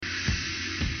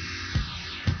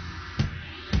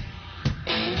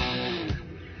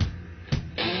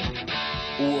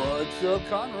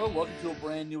What's up, Conroe? Welcome to a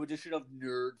brand new edition of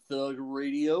Nerd Thug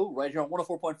Radio, right here on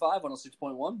 104.5,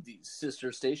 106.1, the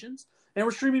sister stations. And we're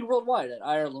streaming worldwide at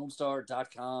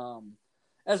irlonestar.com.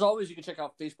 As always, you can check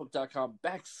out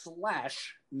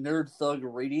facebook.com/Nerd Thug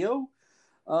Radio.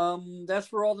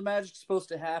 That's where all the magic's supposed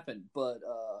to happen, but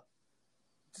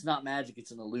it's not magic,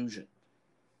 it's an illusion.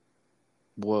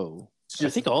 Whoa. I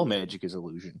think all magic is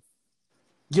illusion.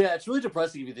 Yeah, it's really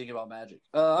depressing if you think about magic.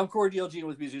 I'm Corey DLG, and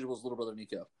with me as usual is little brother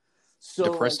Nico. So,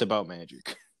 depressed about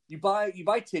magic. You buy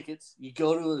tickets, you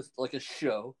go to a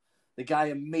show, the guy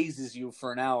amazes you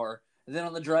for an hour, and then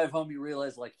on the drive home you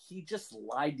realize he just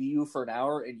lied to you for an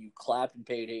hour and you clapped and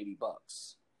paid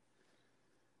 $80.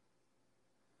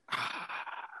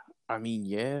 I mean,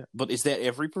 yeah, but is that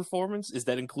every performance? Does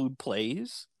that include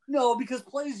plays? No, because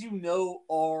plays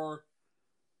are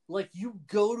you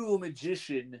go to a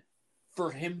magician for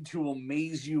him to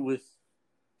amaze you with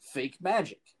fake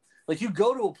magic. You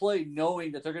go to a play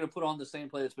knowing that they're going to put on the same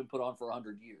play that's been put on for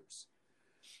 100 years.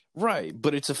 Right,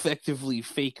 but it's effectively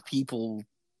fake people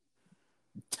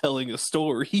telling a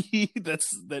story that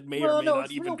may or may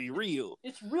not even be real.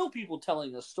 It's real people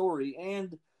telling a story,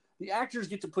 and the actors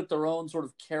get to put their own sort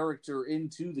of character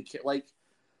into the...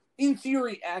 in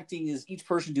theory, acting is each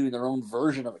person doing their own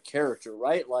version of a character,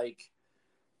 right?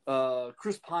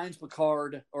 Chris Pine's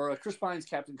Picard, or Chris Pine's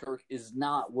Captain Kirk is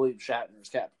not William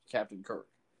Shatner's Captain Kirk.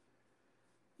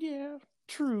 Yeah,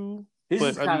 true.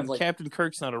 But Captain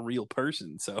Kirk's not a real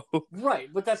person, so... Right,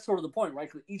 but that's sort of the point, right?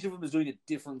 Each of them is doing a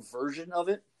different version of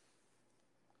it.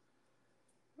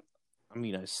 I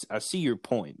mean, I see your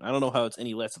point. I don't know how it's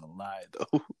any less of a lie,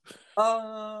 though.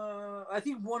 I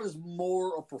think one is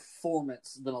more a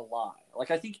performance than a lie.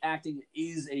 I think acting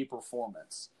is a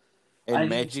performance. And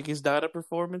magic is not a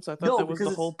performance? I thought that was the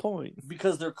whole point.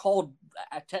 Because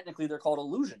technically they're called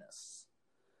illusionists.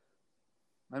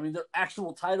 I mean, their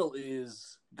actual title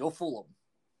is Go Fool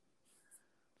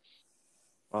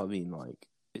 'Em. I mean,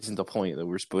 isn't the point that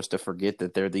we're supposed to forget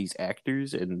that they're these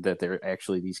actors and that they're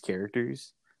actually these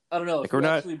characters? I don't know.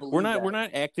 We're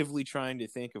not actively trying to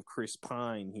think of Chris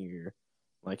Pine here.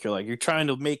 You're trying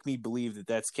to make me believe that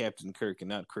that's Captain Kirk and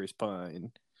not Chris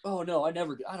Pine. Oh no, I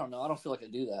never do. I don't know. I don't feel like I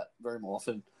do that very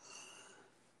often.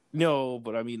 No,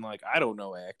 but I mean, I don't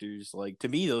know actors. To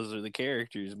me, those are the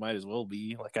characters. Might as well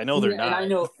be. I know they're not.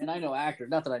 And I know actors.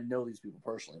 Not that I know these people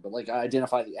personally, but I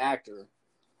identify the actor,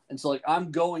 and so I'm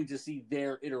going to see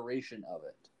their iteration of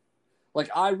it.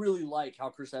 I really like how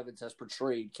Chris Evans has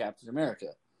portrayed Captain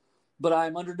America, but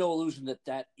I'm under no illusion that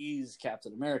that is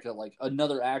Captain America.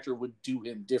 Another actor would do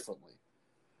him differently.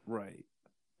 Right.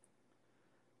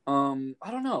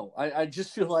 I don't know. I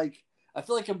just feel like a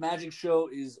magic show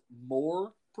is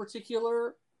more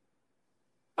particular.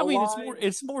 I mean,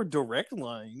 it's more direct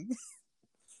lying.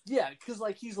 Yeah, because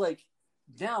he's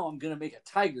now I'm gonna make a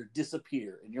tiger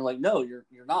disappear, and you're no, you're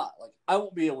not. I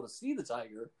won't be able to see the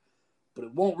tiger, but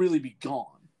it won't really be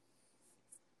gone.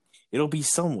 It'll be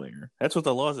somewhere. That's what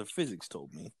the laws of physics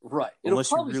told me. Right.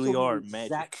 Unless you really are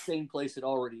magic. Exact same place it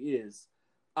already is.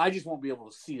 I just won't be able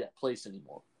to see that place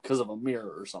anymore because of a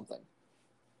mirror or something.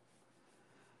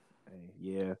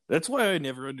 Yeah, that's why I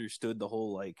never understood the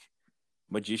whole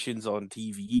magicians on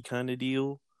TV kind of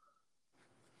deal.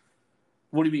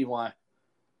 What do you mean? Why?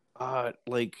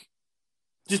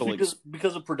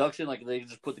 Because of production, they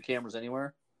just put the cameras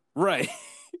anywhere. Right.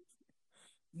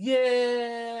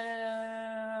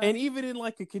 Yeah. And even in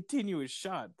a continuous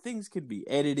shot, things can be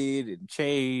edited and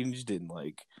changed, and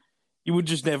you would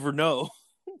just never know.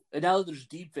 And now that there's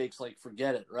deepfakes,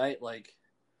 forget it, right?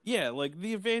 Yeah,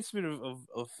 the advancement of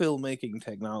filmmaking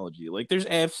technology. There's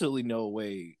absolutely no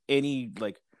way any,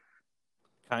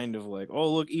 kind of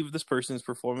oh, look, even this person's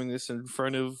performing this in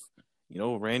front of,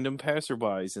 random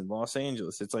passerbys in Los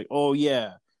Angeles. It's oh,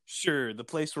 yeah, sure, the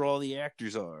place where all the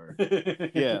actors are.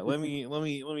 Yeah, let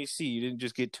me see. You didn't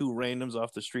just get two randoms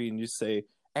off the street and just say,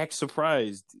 act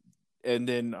surprised, and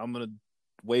then I'm going to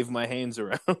wave my hands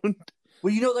around.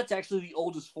 Well, that's actually the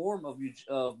oldest form of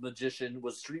magician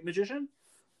was street magician.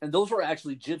 And those were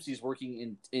actually gypsies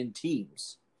working in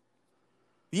teams.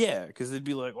 Yeah, because they'd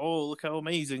be oh, look how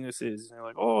amazing this is. And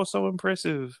they're oh, so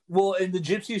impressive. Well, and the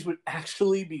gypsies would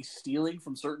actually be stealing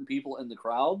from certain people in the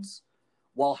crowds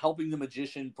while helping the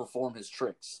magician perform his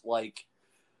tricks.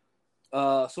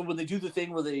 So when they do the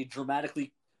thing where they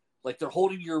dramatically, they're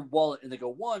holding your wallet and they go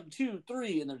 1, 2,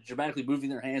 3, and they're dramatically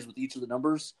moving their hands with each of the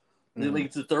numbers. And then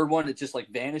it's the third one, it just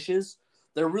vanishes.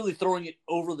 They're really throwing it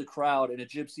over the crowd, and a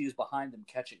gypsy is behind them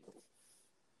catching it.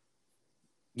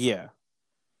 Yeah.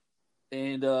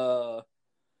 And,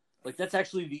 that's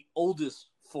actually the oldest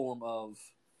form of,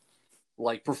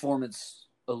 performance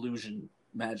illusion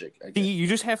magic, I See, guess. you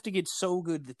just have to get so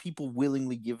good that people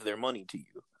willingly give their money to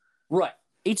you. Right.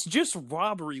 It's just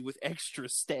robbery with extra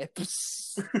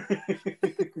steps.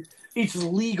 It's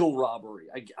legal robbery,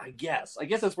 I guess. I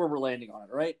guess that's where we're landing on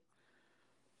it, right?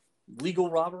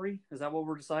 Legal robbery? Is that what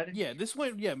we're deciding? Yeah,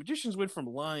 magicians went from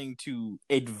lying to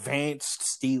advanced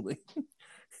stealing.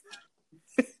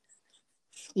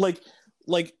 like,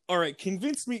 all right,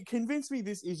 convince me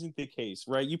this isn't the case,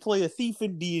 right? You play a thief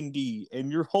in D&D,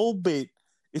 and your whole bit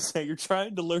is that you're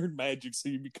trying to learn magic so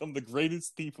you become the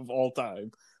greatest thief of all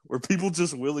time, where people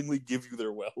just willingly give you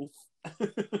their wealth.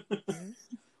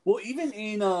 Well, even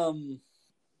in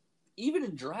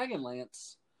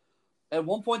Dragonlance, at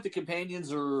one point the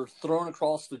companions are thrown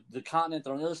across the continent.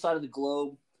 They're on the other side of the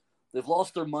globe. They've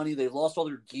lost their money. They've lost all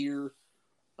their gear.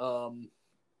 And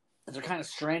they're kind of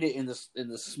stranded in this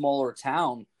smaller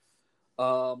town.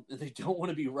 And they don't want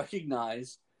to be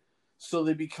recognized, so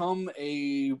they become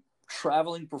a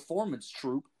traveling performance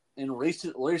troupe. And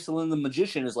Raistlin the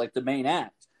magician is like the main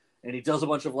act, and he does a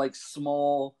bunch of like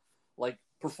small like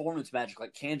performance magic,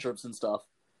 like cantrips and stuff,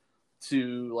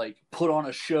 to like put on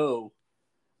a show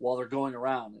while they're going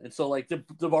around. And so like the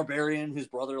barbarian, his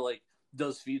brother, like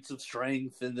does feats of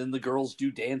strength, and then the girls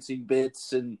do dancing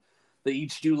bits, and they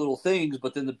each do little things.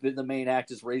 But then the main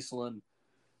act is Raistlin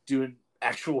doing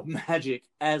actual magic,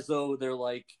 as though they're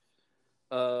like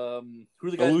who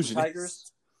are the guys with the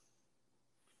tigers?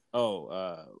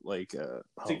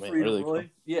 Siegfried and Roy.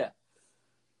 Yeah,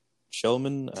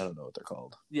 Showman. I don't know what they're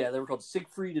called. Yeah, they were called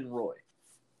Siegfried and Roy.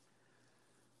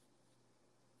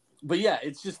 But yeah,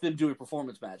 it's just them doing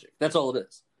performance magic. That's all it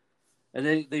is. And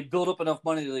they build up enough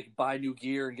money to like buy new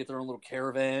gear and get their own little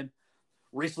caravan.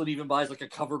 Raistlin even buys like a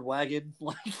covered wagon.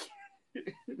 Like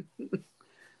they're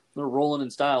rolling in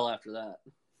style after that.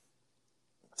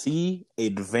 See,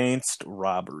 advanced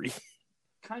robbery.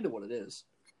 Kind of what it is.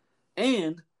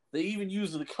 And they even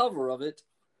use the cover of it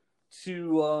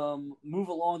to move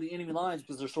along the enemy lines,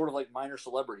 because they're sort of like minor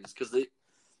celebrities, because the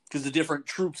different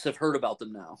troops have heard about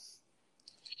them now.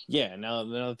 Yeah, now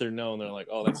that they're known, they're like,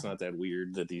 oh, that's not that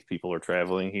weird that these people are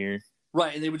traveling here.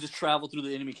 Right, and they would just travel through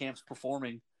the enemy camps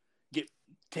performing,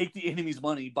 take the enemy's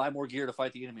money, buy more gear to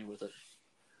fight the enemy with it.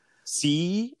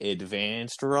 See,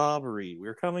 advanced robbery.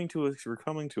 We're coming to a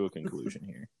conclusion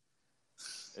here.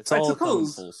 It's all coming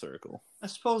full circle. I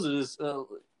suppose it is,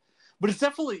 but it's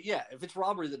definitely, yeah. If it's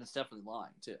robbery, then it's definitely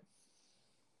lying too.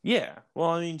 Yeah,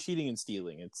 well, I mean, cheating and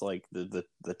stealing. It's like the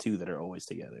two that are always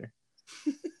together.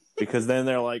 Because then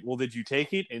they're like, well, did you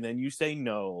take it? And then you say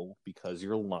no because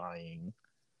you're lying.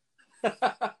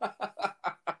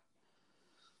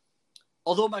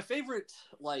 Although my favorite,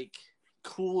 like,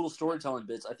 cool little storytelling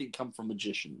bits, I think, come from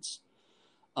magicians.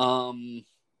 Like,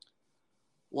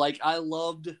 I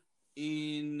loved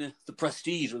in The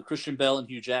Prestige with Christian Bale and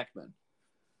Hugh Jackman,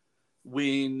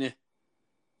 when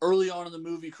early on in the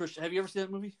movie, have you ever seen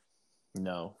that movie?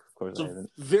 No, of course I haven't.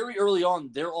 Very early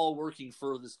on, they're all working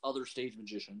for this other stage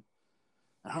magician.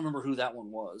 I don't remember who that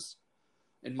one was.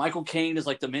 And Michael Caine is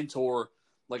like the mentor,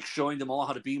 like showing them all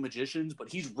how to be magicians, but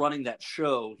he's running that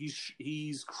show.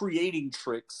 He's creating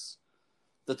tricks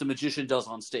that the magician does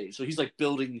on stage. So he's like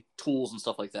building tools and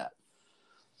stuff like that.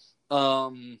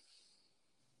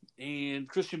 And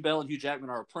Christian Bale and Hugh Jackman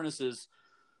are apprentices.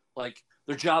 Like,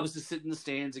 their job is to sit in the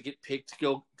stands and get picked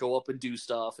to go up and do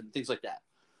stuff and things like that.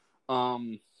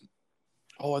 I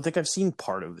think I've seen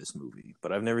part of this movie,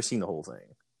 but I've never seen the whole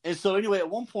thing. And so anyway, at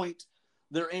one point,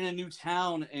 they're in a new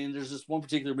town, and there's this one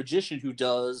particular magician who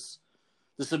does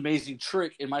this amazing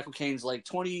trick, and Michael Caine's like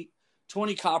 20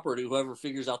 copper to whoever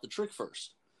figures out the trick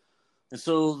first. And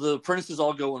so the apprentices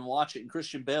all go and watch it, and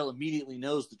Christian Bale immediately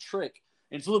knows the trick.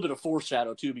 And it's a little bit of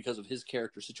foreshadow, too, because of his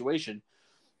character situation.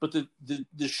 But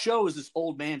the show is this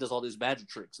old man does all these magic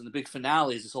tricks, and the big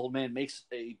finale is this old man makes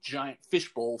a giant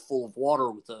fish bowl full of water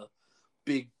with a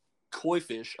big koi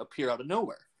fish appear out of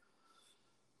nowhere.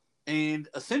 And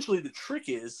essentially the trick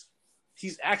is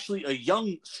he's actually a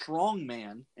young, strong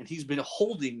man, and he's been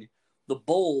holding the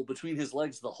bowl between his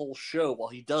legs the whole show while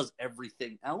he does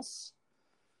everything else.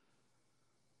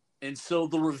 And so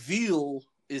the reveal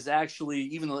is actually,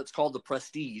 even though it's called The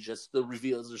Prestige, that's the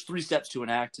reveal. There's 3 steps to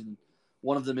an act, and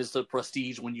one of them is the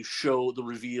prestige, when you show the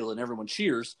reveal and everyone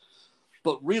cheers.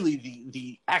 But really,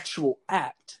 the actual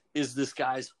act is this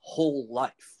guy's whole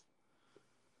life.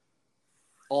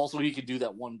 Also, he can do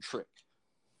that one trick.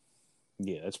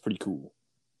 Yeah, that's pretty cool.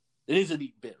 It is a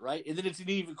neat bit, right? And then it's an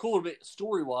even cooler bit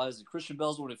story-wise, and Christian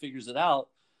Bale's the one who figures it out,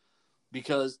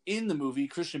 because in the movie,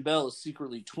 Christian Bale is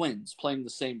secretly twins, playing the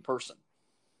same person.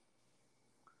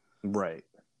 Right.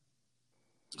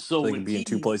 So they can be in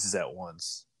 2 places at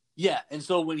once. Yeah, and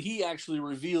so when he actually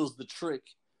reveals the trick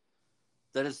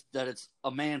that it's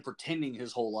a man pretending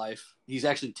his whole life, he's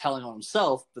actually telling on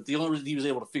himself. But the only reason he was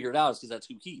able to figure it out is because that's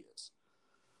who he is.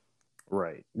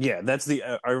 Right. Yeah, that's the.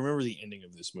 I remember the ending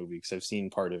of this movie because I've seen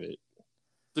part of it.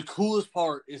 The coolest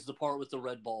part is the part with the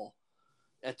red ball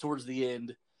at towards the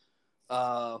end.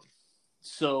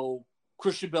 So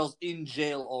Christian Bale's in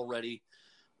jail already,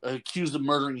 accused of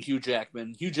murdering Hugh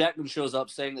Jackman. Hugh Jackman shows up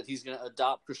saying that he's going to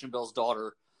adopt Christian Bale's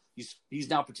daughter. He's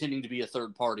now pretending to be a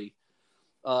third party.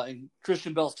 And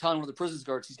Christian Bale's telling one of the prison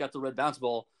guards he's got the red bounce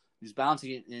ball. He's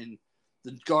bouncing it, and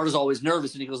the guard is always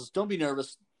nervous. And he goes, "Don't be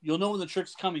nervous. You'll know when the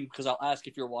trick's coming because I'll ask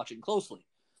if you're watching closely."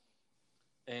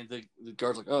 And the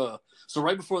guard's like, "Oh." So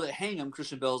right before they hang him,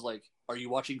 Christian Bale's like, "Are you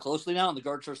watching closely now?" And the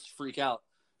guard starts to freak out.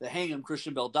 They hang him.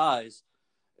 Christian Bale dies,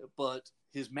 but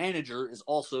his manager is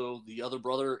also the other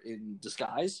brother in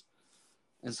disguise.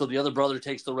 And so the other brother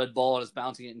takes the red ball and is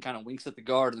bouncing it and kind of winks at the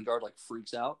guard, and the guard like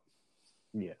freaks out.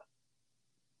 Yeah.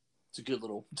 It's a good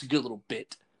little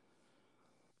bit.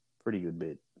 Pretty good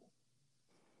bit.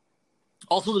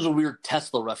 Also, there's a weird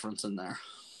Tesla reference in there.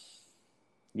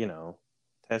 You know,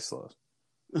 Tesla.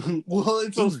 Well,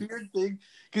 it's a weird thing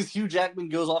because Hugh Jackman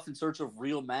goes off in search of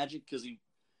real magic because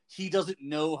he doesn't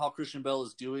know how Christian Bale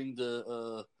is doing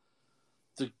the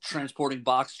transporting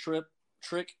box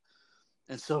trick,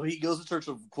 and so he goes in search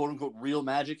of quote unquote real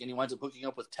magic, and he winds up hooking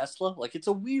up with Tesla. Like, it's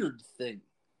a weird thing.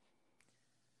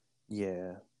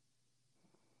 Yeah.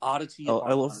 Oddity I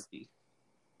love oddity.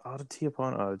 Oddity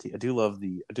upon oddity. I do love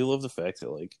the fact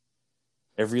that like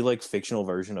every like fictional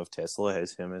version of Tesla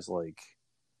has him as like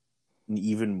an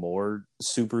even more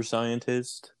super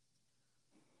scientist.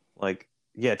 Like,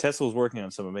 yeah, Tesla was working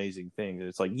on some amazing things.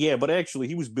 It's like, yeah, but actually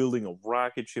he was building a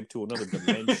rocket ship to another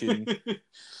dimension.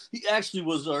 He actually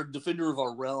was our defender of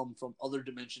our realm from other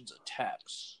dimensions'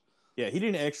 attacks. Yeah, he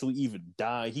didn't actually even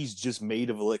die. He's just made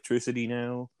of electricity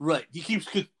now. Right. He keeps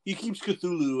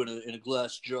Cthulhu in a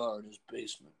glass jar in his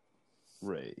basement.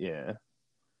 Right. Yeah.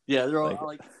 Yeah, they're all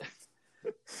like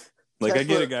like Tesla. I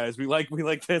get it, guys. We like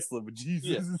Tesla, but Jesus.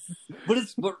 Yeah. But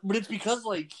it's because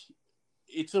like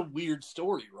it's a weird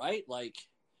story, right? Like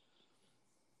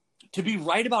to be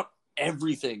right about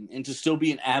everything and to still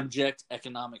be an abject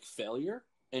economic failure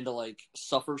and to like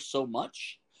suffer so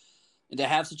much and to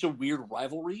have such a weird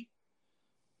rivalry.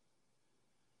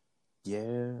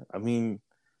 Yeah, I mean,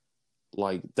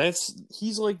 like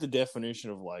he's like the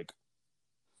definition of like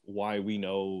why we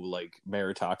know like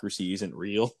meritocracy isn't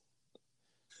real.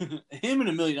 Him and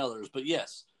a million others, but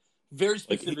yes, very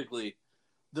specifically,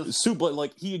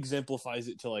 like he exemplifies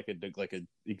it to like a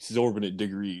exorbitant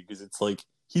degree because it's like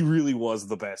he really was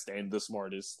the best and the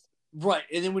smartest. Right,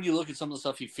 and then when you look at some of the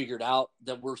stuff he figured out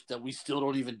that we still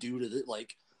don't even do to it,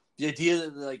 like the idea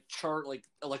that like chart like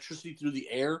electricity through the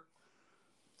air.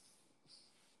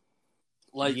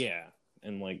 Like, yeah,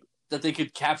 and like that they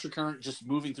could capture current just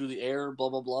moving through the air, blah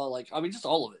blah blah. Like, I mean, just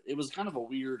all of it. It was kind of a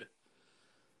weird.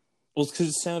 Well, because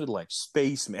it sounded like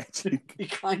space magic.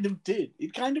 It kind of did.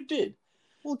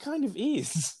 Well, it kind of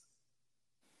is.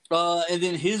 And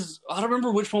then I don't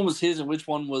remember which one was his and which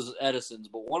one was Edison's,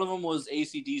 but one of them was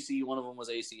AC/DC, one of them was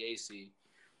AC/AC,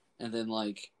 and then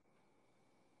like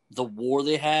the war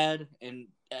they had, and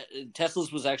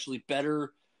Tesla's was actually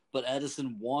better, but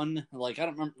Edison won. Like, I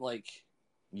don't remember, like.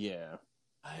 Yeah.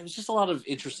 It was just a lot of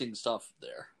interesting stuff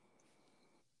there.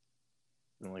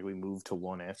 And like we moved to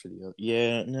one after the other.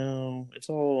 Yeah, no, it's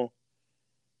all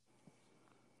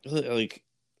like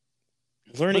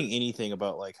learning anything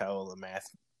about like how the math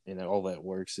and all that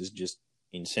works is just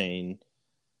insane.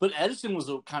 But Edison was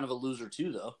kind of a loser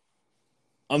too, though.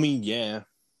 I mean, yeah.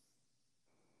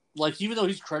 Like, even though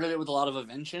he's credited with a lot of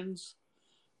inventions,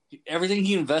 everything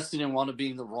he invested in wound up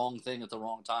being the wrong thing at the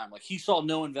wrong time. Like, he saw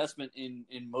no investment in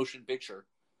motion picture,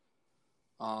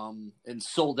 and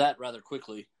sold that rather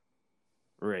quickly.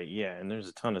 Right, yeah, and there's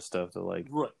a ton of stuff that like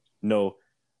right. No,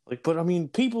 like, but I mean,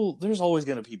 people. There's always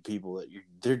going to be people that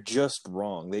they're just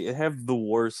wrong. They have the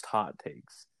worst hot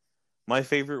takes. My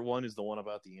favorite one is the one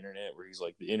about the internet, where he's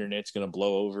like, the internet's going to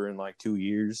blow over in like 2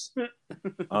 years.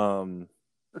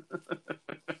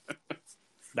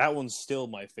 That one's still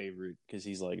my favorite because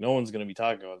he's like, no one's going to be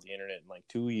talking about the internet in like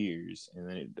 2 years. And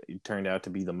then it turned out to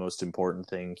be the most important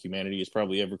thing humanity has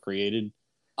probably ever created.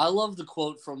 I love the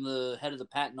quote from the head of the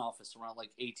patent office around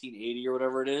like 1880 or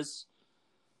whatever it is.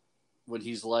 When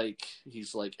he's like,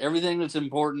 everything that's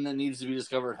important that needs to be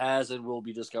discovered has and will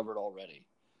be discovered already.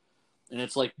 And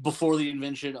it's like before the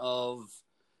invention of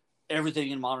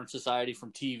everything in modern society,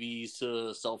 from TVs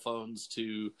to cell phones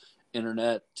to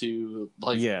internet to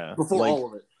like, yeah, before like, all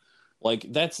of it. Like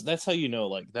that's how you know,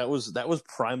 like that was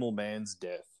primal man's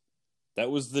death. That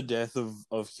was the death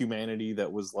of humanity.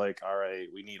 That was like, all right,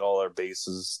 we need all our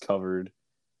bases covered.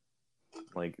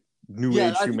 Like new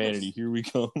age humanity, here we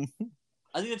come.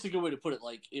 I think that's a good way to put it.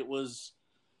 Like it was.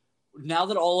 Now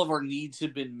that all of our needs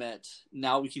have been met,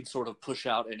 now we can sort of push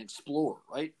out and explore,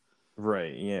 right?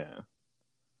 Right. Yeah.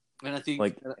 And I think,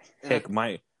 like, heck,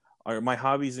 my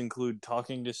hobbies include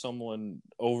talking to someone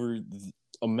over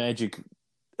a magic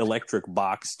electric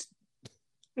box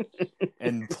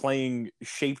and playing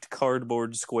shaped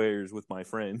cardboard squares with my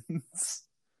friends.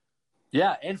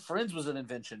 Yeah, and Friends was an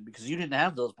invention because you didn't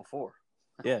have those before.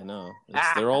 Yeah, no,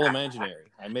 they're all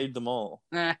imaginary. I made them all.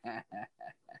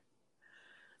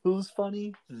 Who's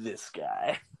funny? This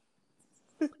guy.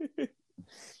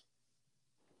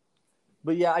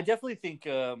 But yeah, I definitely think.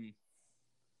 I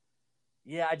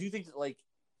do think that like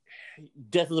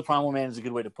Death of the Primal Man is a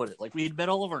good way to put it. Like we had met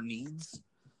all of our needs,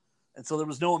 and so there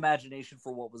was no imagination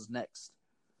for what was next.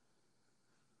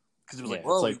 Because it was like,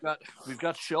 well, we've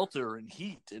got shelter and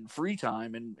heat and free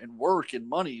time and work and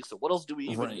money. So what else do we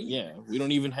even need? Yeah, we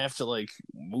don't even have to like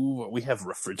move. We have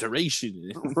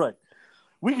refrigeration. Right.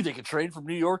 We could take a train from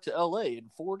New York to LA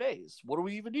in 4 days. What do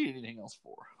we even need anything else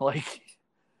for? Like,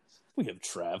 we have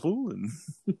travel and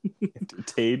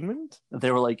entertainment. They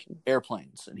were like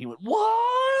airplanes, and he went,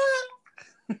 "What?"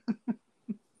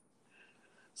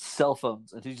 Cell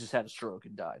phones, and he just had a stroke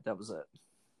and died. That was it.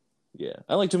 Yeah,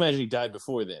 I like to imagine he died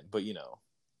before then, but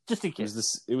just in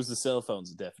case. It was the cell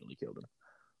phones that definitely killed him.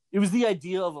 It was the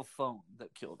idea of a phone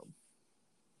that killed him.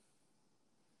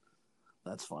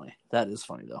 That's funny. That is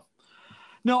funny though.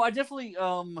 No, I definitely.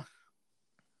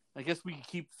 I guess we could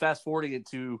keep fast forwarding it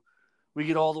to. We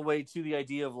get all the way to the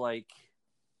idea of like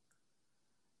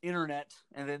internet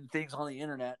and then things on the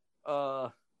internet.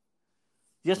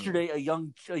 Yesterday, a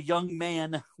young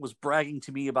man was bragging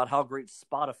to me about how great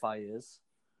Spotify is.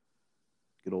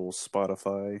 Good old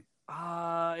Spotify.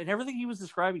 And everything he was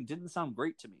describing didn't sound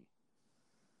great to me.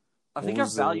 I think our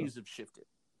values have shifted.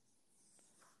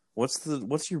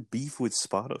 What's your beef with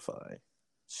Spotify?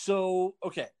 So,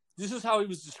 okay, this is how he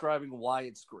was describing why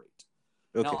it's great.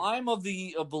 Okay. Now, I'm of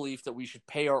the belief that we should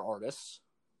pay our artists.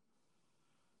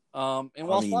 And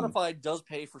while Spotify does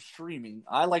pay for streaming,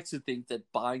 I like to think that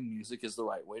buying music is the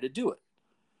right way to do it.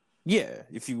 Yeah,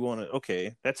 if you want to,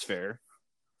 okay, that's fair.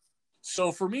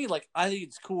 So for me, like, I think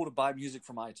it's cool to buy music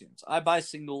from iTunes. I buy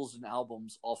singles and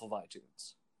albums off of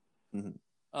iTunes. Mm-hmm.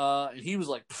 And he was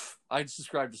like, I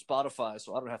subscribe to Spotify,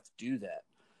 so I don't have to do that.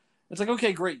 It's like,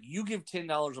 okay, great. You give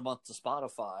 $10 a month to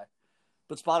Spotify,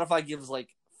 but Spotify gives like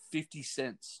 50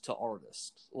 cents to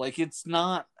artists. Like, it's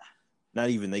not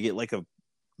even. They get like a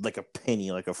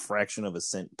penny, like a fraction of a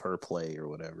cent per play or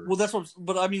whatever. Well, that's what.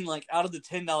 But I mean, like, out of the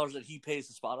 $10 that he pays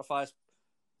to Spotify,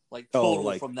 like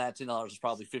total from that $10 is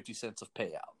probably 50 cents of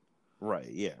payout.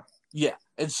 Right. Yeah. Yeah.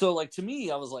 And so, like, to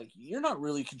me, I was like, you're not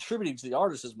really contributing to the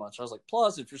artist as much. I was like,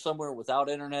 plus, if you're somewhere without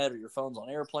internet or your phone's on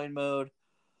airplane mode,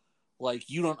 like,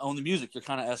 you don't own the music. You're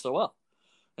kind of SOL.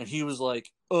 And he was like,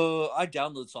 I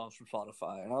download songs from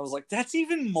Spotify. And I was like, that's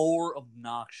even more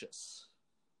obnoxious.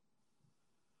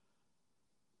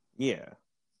 Yeah.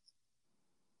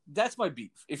 That's my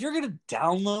beef. If you're going to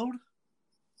download,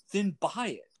 then buy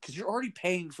it. Because you're already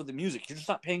paying for the music. You're just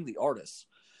not paying the artists.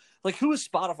 Like, who is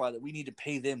Spotify that we need to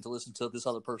pay them to listen to this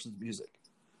other person's music?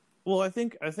 Well, I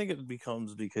think it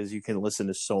becomes because you can listen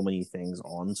to so many things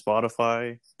on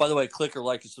Spotify. By the way, click or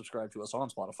like and subscribe to us on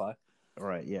Spotify.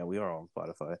 Right, yeah, we are on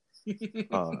Spotify.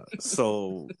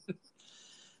 So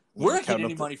we're not getting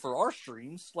any money for our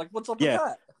streams. Like, what's up with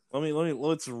that?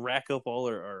 Let's rack up all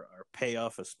our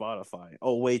payoff of Spotify.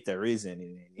 Oh wait, there isn't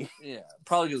any. Yeah,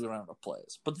 probably because we don't have enough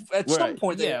plays. But at some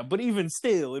point, but even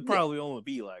still, it'd probably only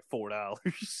be like $4.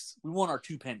 We want our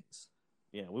 2 pennies.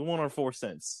 Yeah, we want our 4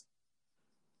 cents.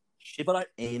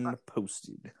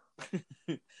 Posted.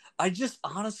 I just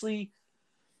honestly,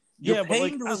 you're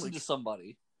paying to listen to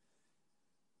somebody.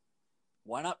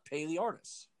 Why not pay the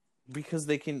artists? Because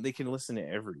they can listen to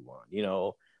everyone.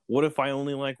 What if I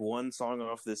only like one song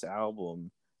off this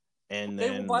album, and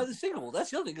then they will buy the single?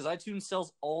 That's the other thing, because iTunes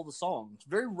sells all the songs.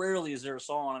 Very rarely is there a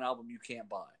song on an album you can't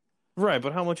buy. Right,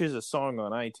 but how much is a song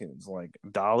on iTunes? Like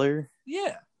 $1?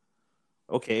 Yeah.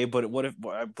 Okay, but what if?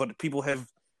 But people have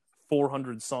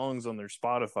 400 songs on their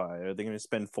Spotify. Are they going to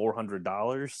spend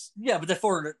 $400? Yeah, but that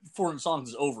 400 songs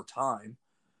is over time.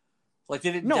 Like,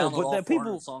 they didn't download all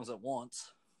 400 songs at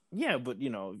once. Yeah, but,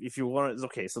 if you want to...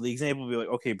 Okay, so the example would be like,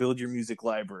 okay, build your music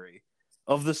library.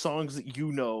 Of the songs that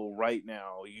you know right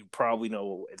now, you probably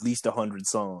know at least 100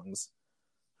 songs.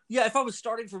 Yeah, if I was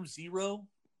starting from zero,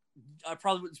 I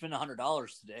probably wouldn't spend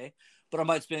 $100 today. But I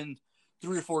might spend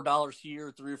 $3 or $4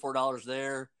 here, $3 or $4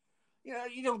 there.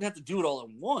 you don't have to do it all at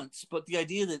once, but the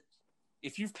idea that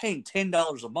if you're paying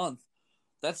 $10 a month,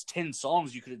 that's 10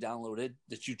 songs you could have downloaded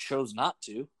that you chose not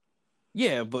to.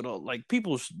 Yeah, but like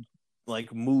people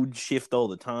like mood shift all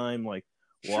the time. Like,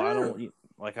 well, Sure.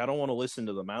 I don't want to listen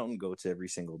to the Mountain Goats every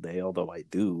single day, although I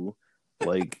do.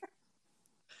 Like,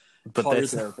 but Call your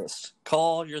therapist.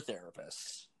 Call your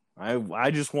therapist.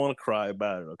 I just want to cry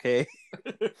about it. Okay.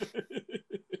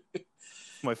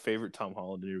 My favorite Tom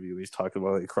Holland interview. He's talking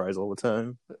about how he cries all the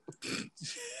time.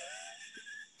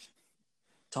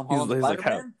 Tom Holland, he's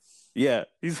Spider-Man? like, yeah,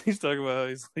 he's talking about how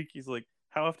he's like,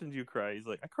 how often do you cry? He's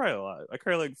like, I cry a lot. I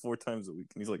cry like 4 times a week.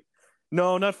 And he's like,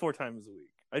 no, not 4 times a week.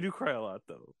 I do cry a lot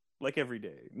though, like every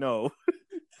day. No,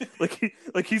 like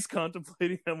he's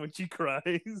contemplating how much he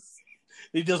cries.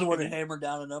 He doesn't want to hammer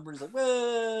down a number. He's like,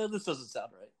 well, this doesn't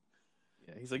sound right.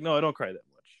 Yeah, he's like, no, I don't cry that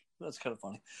much. That's kind of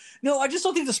funny. No, I just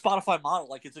don't think the Spotify model,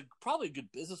 like, it's probably a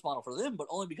good business model for them, but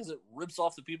only because it rips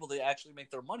off the people they actually make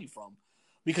their money from.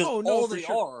 Because all they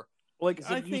are, like, is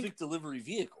a music delivery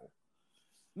vehicle.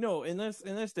 No, and that's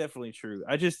definitely true.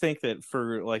 I just think that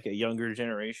for like a younger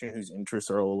generation whose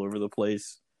interests are all over the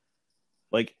place,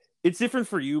 like it's different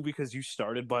for you because you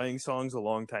started buying songs a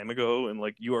long time ago and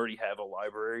like you already have a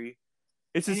library.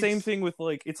 It's the same thing with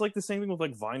like the same thing with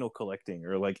like vinyl collecting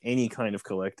or like any kind of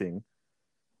collecting.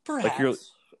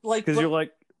 Perhaps, because you're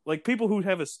like people who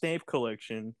have a stamp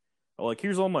collection are like,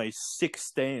 here's all my 6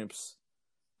 stamps,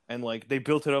 and like they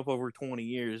built it up over 20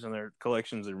 years and their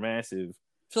collections are massive.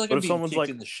 I feel like I'm being kicked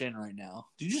in the shin right now.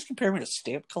 Did you just compare me to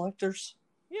stamp collectors?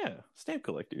 Yeah, stamp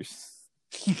collectors.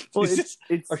 Well,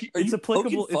 it's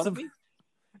applicable.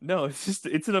 No, it's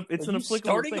an applicable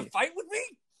starting thing. a fight with me?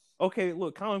 Okay,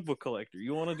 look, comic book collector.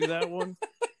 You want to do that one?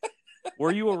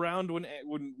 Were you around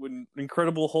when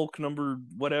Incredible Hulk number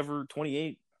whatever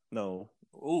 28? No.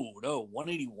 Oh no,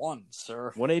 181,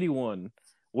 sir. 181.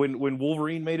 When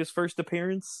Wolverine made his first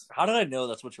appearance. How did I know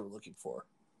that's what you were looking for?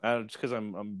 Just because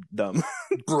I'm dumb.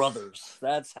 Brothers,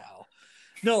 that's how.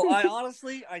 No, I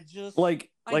honestly, I just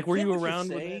were you around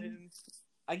when that?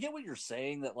 I get what you're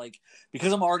saying, that like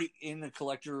because I'm already in the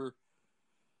collector,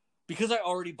 because I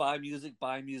already buy music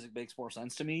makes more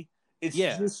sense to me. It's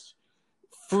just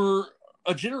for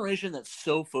a generation that's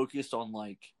so focused on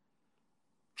like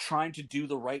trying to do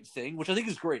the right thing, which I think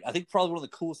is great. I think probably one of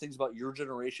the coolest things about your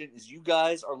generation is you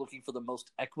guys are looking for the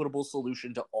most equitable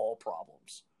solution to all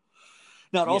problems.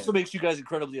 Now, it also makes you guys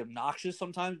incredibly obnoxious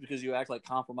sometimes because you act like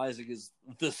compromising is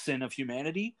the sin of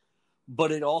humanity.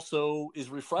 But it also is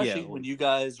refreshing when you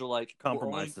guys are like...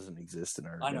 Compromise doesn't exist in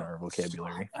our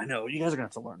vocabulary. I know. You guys are going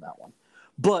to have to learn that one.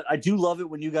 But I do love it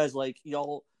when you guys like...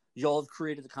 Y'all have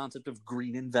created the concept of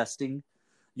green investing.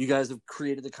 You guys have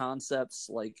created the concepts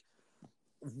like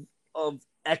of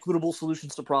equitable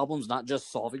solutions to problems, not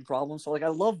just solving problems. So like I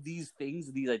love these things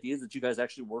and these ideas that you guys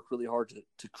actually work really hard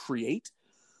to create.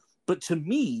 But to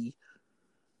me,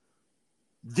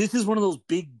 this is one of those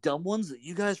big dumb ones that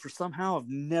you guys for somehow have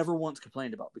never once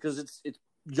complained about, because it's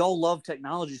y'all love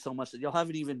technology so much that y'all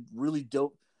haven't even really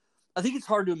I think it's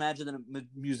hard to imagine that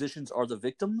musicians are the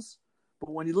victims, but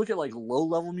when you look at like low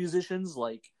level musicians,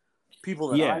 like people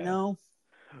that I know,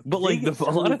 but like a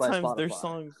lot of times their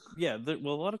songs, a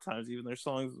lot of times even their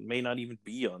songs may not even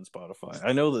be on Spotify.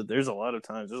 I know that there's a lot of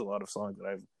songs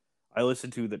that I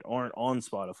listen to that aren't on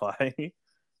Spotify.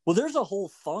 Well, there's a whole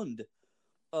fund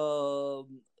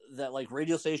that like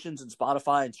radio stations and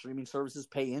Spotify and streaming services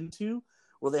pay into,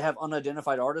 where they have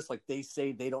unidentified artists. Like they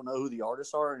say they don't know who the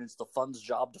artists are, and it's the fund's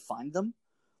job to find them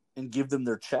and give them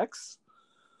their checks.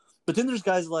 But then there's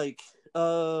guys like,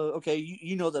 okay,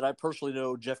 you know that I personally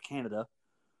know Jeff Canada,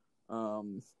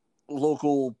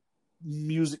 local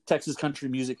Texas country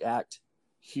music act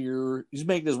here. He's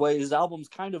making his way. His album's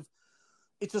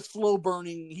it's a slow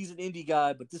burning. He's an indie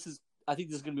guy, but I think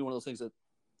this is going to be one of those things that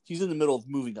he's in the middle of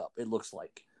moving up, it looks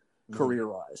like,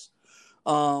 career-wise.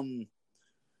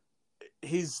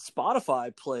 His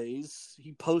Spotify plays,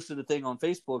 he posted a thing on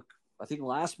Facebook, I think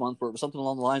last month, where it was something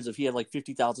along the lines of he had like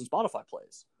 50,000 Spotify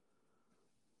plays.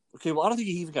 Okay, well, I don't think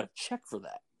he even got a check for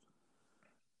that.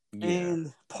 Yeah.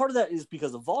 And part of that is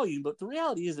because of volume, but the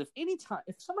reality is if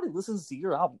somebody listens to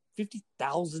your album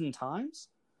 50,000 times,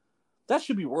 that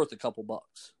should be worth a couple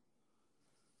bucks.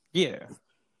 Yeah.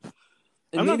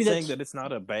 I'm not saying that it's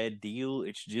not a bad deal.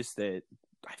 It's just that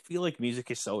I feel like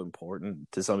music is so important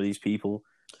to some of these people.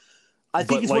 I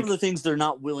think it's one of the things they're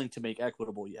not willing to make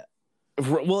equitable yet.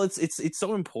 Well, it's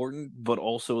so important, but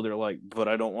also they're like, but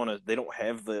I don't want to. They don't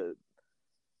have the,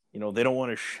 they don't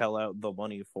want to shell out the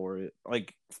money for it.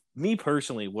 Like me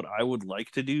personally, what I would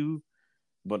like to do,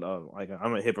 but like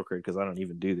I'm a hypocrite because I don't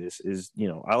even do this. Is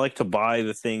I like to buy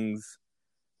the things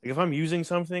Like if I'm using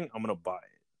something, I'm gonna buy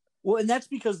it. Well, and that's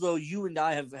because though you and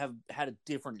I have had a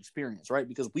different experience, right?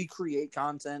 Because we create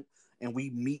content and we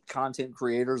meet content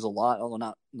creators a lot. Although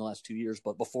not in the last 2 years,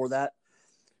 but before that,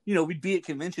 we'd be at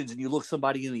conventions and you look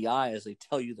somebody in the eye as they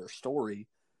tell you their story.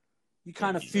 You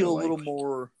kind of feel a little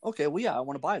more, okay, well, yeah, I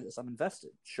want to buy this. I'm invested.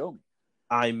 Show me.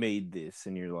 I made this,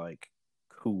 and you're like,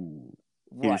 cool.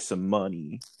 Here's Right. some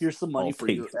money. Here's some money for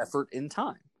your effort and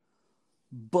time.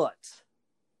 But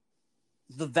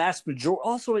the vast majority,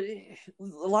 also, a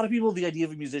lot of people, the idea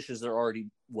of musicians, they're already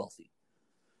wealthy.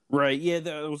 Right. Yeah,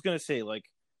 I was going to say,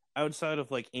 like, outside of,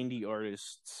 like, indie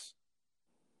artists,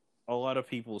 a lot of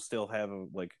people still have,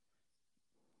 like,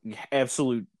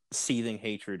 absolute seething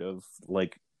hatred of,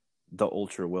 like, the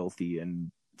ultra wealthy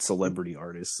and celebrity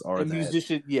artists are and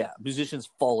musicians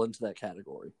fall into that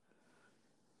category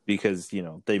because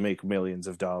they make millions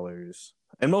of dollars,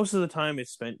 and most of the time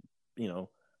it's spent.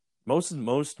 Most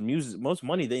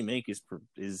money they make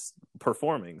is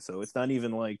performing, so it's not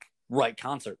even like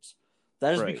concerts.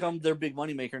 That has become their big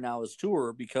moneymaker now is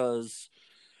tour, because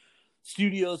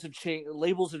studios have changed,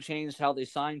 labels have changed how they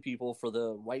sign people for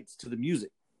the rights to the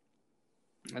music,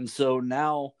 and so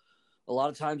now. A lot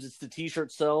of times it's the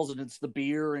T-shirt sales and it's the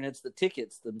beer and it's the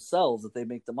tickets themselves that they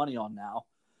make the money on now.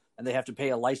 And they have to pay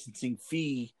a licensing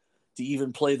fee to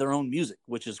even play their own music,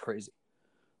 which is crazy.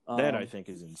 That I think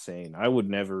is insane. I would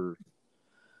never.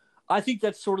 I think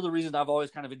that's sort of the reason I've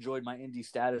always kind of enjoyed my indie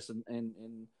status.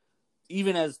 And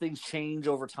even as things change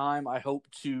over time, I hope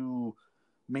to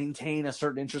maintain a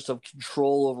certain interest of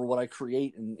control over what I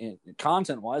create and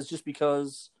content-wise, just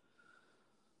because...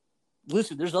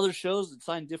 Listen, there's other shows that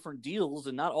sign different deals,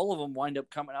 and not all of them wind up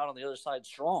coming out on the other side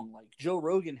strong. Like Joe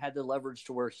Rogan had the leverage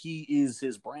to where he is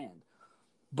his brand.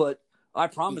 But I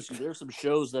promise you, there's some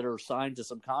shows that are signed to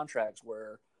some contracts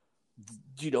where,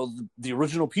 the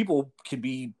original people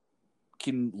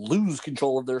can lose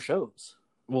control of their shows.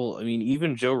 Well, I mean,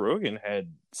 even Joe Rogan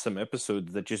had some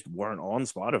episodes that just weren't on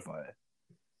Spotify.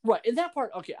 Right, and that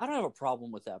part, okay, I don't have a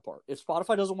problem with that part. If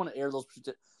Spotify doesn't want to air those,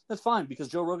 that's fine, because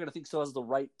Joe Rogan, I think, still has the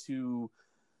right to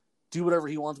do whatever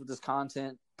he wants with his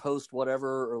content, post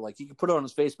whatever, or, like, he can put it on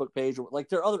his Facebook page, or, like,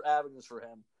 there are other avenues for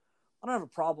him. I don't have a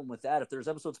problem with that if there's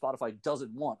episodes Spotify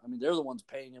doesn't want. I mean, they're the ones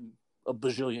paying him $1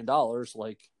 bajillion,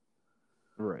 like...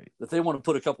 Right. If they want to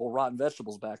put a couple of rotten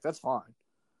vegetables back, that's fine.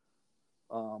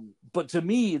 But to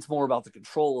me, it's more about the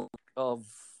control of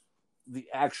the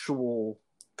actual...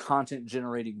 content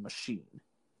generating machine,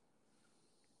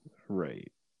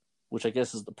 right? Which I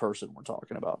guess is the person we're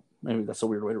talking about. Maybe that's a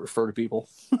weird way to refer to people.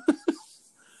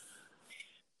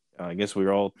 I guess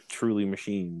we're all truly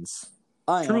machines.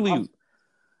 I'm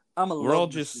a we're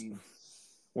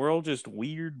all just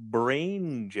weird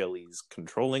brain jellies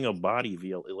controlling a body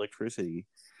via electricity.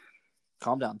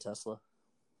 Calm down, Tesla.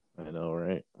 I know,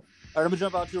 right? All right, I'm gonna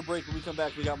jump out to a break. When we come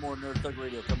back, we got more Nerd Thug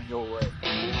Radio coming your way.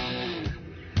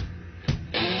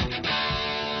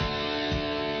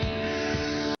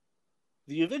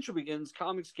 The Adventure Begins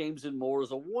Comics, Games, and More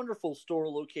is a wonderful store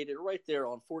located right there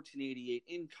on 1488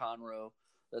 in Conroe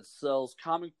that sells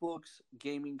comic books,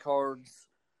 gaming cards,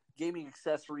 gaming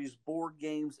accessories, board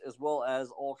games, as well as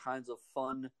all kinds of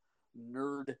fun,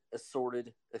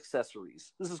 nerd-assorted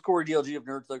accessories. This is Corey DLG of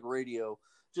Nerd Thug Radio,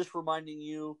 just reminding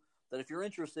you that if you're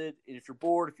interested, and if you're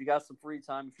bored, if you got some free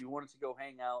time, if you wanted to go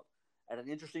hang out at an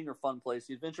interesting or fun place,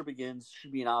 The Adventure Begins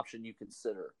should be an option you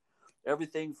consider.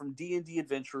 Everything from D&D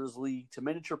Adventurers League to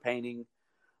miniature painting,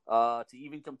 to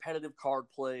even competitive card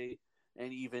play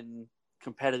and even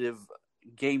competitive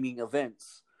gaming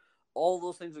events. All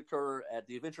those things occur at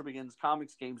The Adventure Begins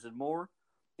Comics, Games, and More.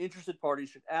 Interested parties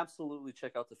should absolutely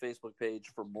check out the Facebook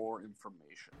page for more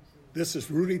information. This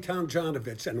is Rudy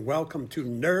Tomjanovich, and welcome to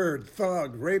Nerd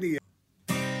Thug Radio.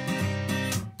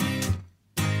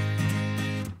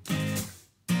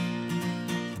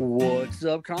 What's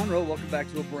up, Conroe? Welcome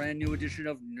back to a brand new edition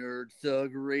of Nerd Thug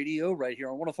Radio, right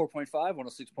here on 104.5,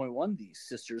 106.1, the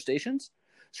sister stations.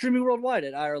 Streaming worldwide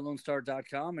at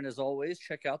irlonestar.com. And as always,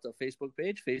 check out the Facebook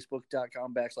page,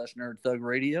 facebook.com/Nerd Thug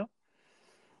Radio.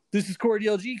 This is Corey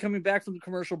DLG coming back from the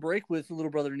commercial break with little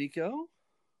brother Nico.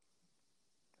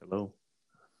 Hello.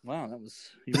 Wow,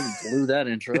 you really blew that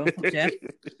intro. Okay.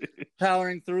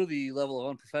 Powering through the level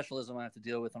of unprofessionalism I have to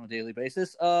deal with on a daily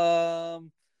basis. I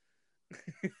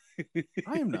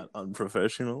am not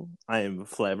unprofessional. I am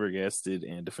flabbergasted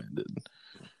and offended.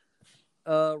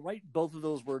 Write both of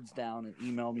those words down and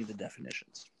email me the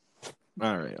definitions.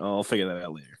 All right, I'll figure that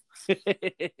out later.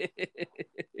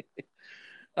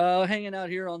 Hanging out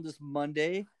here on this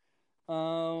Monday.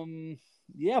 Before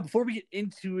we get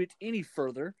into it any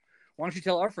further, why don't you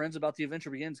tell our friends about The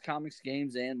Adventure Begins Comics,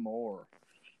 Games, and More?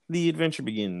 The Adventure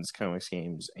Begins Comics,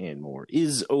 Games, and More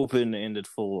is open and at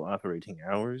full operating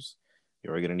hours.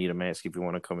 You are going to need a mask if you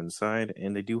want to come inside,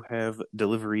 and they do have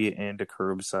delivery and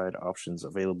curbside options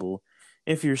available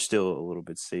if you're still a little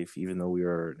bit safe, even though we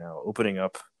are now opening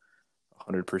up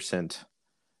 100%.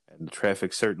 And the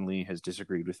traffic certainly has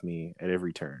disagreed with me at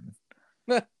every turn.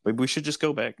 Maybe we should just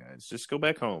go back, guys. Just go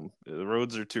back home. The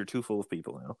roads are too full of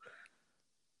people now.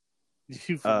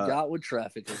 You forgot what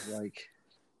traffic is like.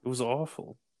 It was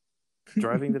awful.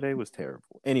 Driving today was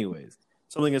terrible. Anyways,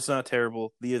 something that's not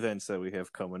terrible, the events that we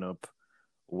have coming up.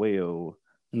 Wayo.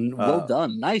 Well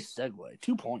done. Nice segue.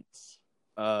 2 points.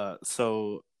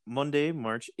 So Monday,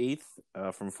 March 8th,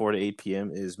 from 4 to 8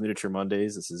 p.m. is Miniature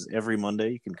Mondays. This is every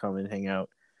Monday. You can come and hang out,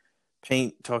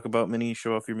 paint, talk about minis,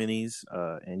 show off your minis,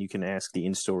 and you can ask the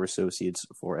in-store associates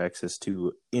for access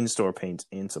to in-store paint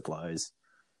and supplies.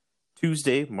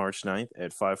 Tuesday, March 9th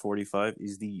at 5:45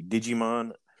 is the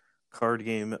Digimon card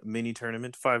game mini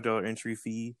tournament, $5 entry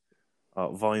fee.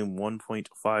 Volume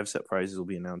 1.5 set prizes will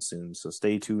be announced soon, so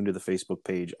stay tuned to the Facebook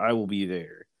page. I will be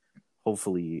there.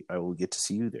 Hopefully, I will get to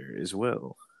see you there as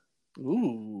well.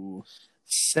 Ooh.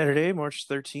 Saturday, March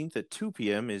 13th at 2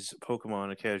 p.m. is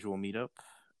Pokemon A Casual Meetup.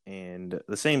 And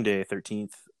the same day,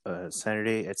 13th,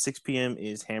 Saturday at 6 p.m.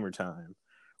 is Hammer Time.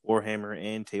 Warhammer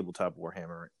and Tabletop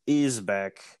Warhammer is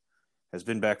back. Has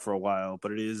been back for a while,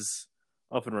 but it is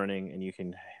up and running, and you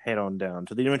can head on down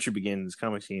to the Adventure Begins,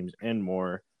 Comics, Games, and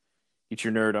More. Get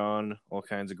your nerd on, all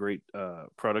kinds of great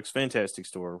products, fantastic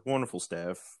store, wonderful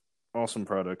staff, awesome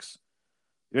products.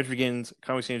 Adventure Begins,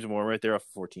 Comics, Games, and More, right there off of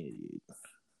 1488.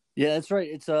 Yeah, that's right.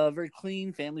 It's very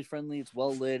clean, family friendly. It's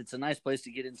well lit. It's a nice place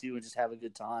to get into and just have a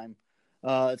good time.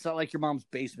 It's not like your mom's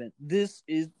basement. This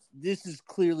is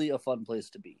clearly a fun place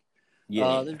to be.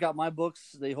 Yeah, they've got my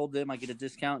books. They hold them. I get a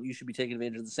discount. You should be taking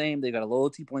advantage of the same. They've got a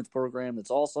loyalty points program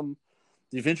that's awesome.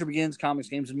 The Adventure Begins, Comics,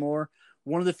 Games, and More.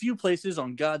 One of the few places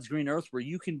on God's green earth where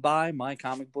you can buy my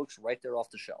comic books right there off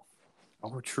the shelf.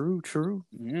 Oh, true.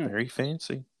 Yeah. Very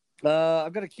fancy.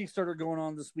 I've got a Kickstarter going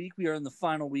on this week. We are in the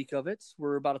final week of it.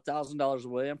 We're about $1,000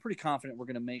 away. I'm pretty confident we're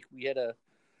going to make. We had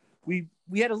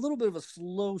a little bit of a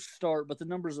slow start, but the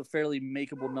number is a fairly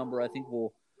makeable number. I think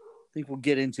we'll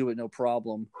get into it no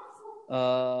problem.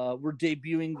 We're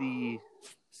debuting the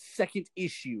second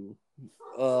issue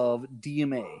of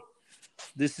DMA.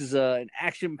 This is an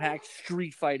action-packed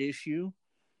street fight issue.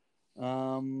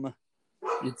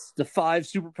 It's the 5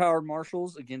 superpowered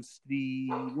marshals against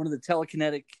one of the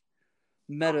telekinetic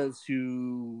metas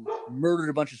who murdered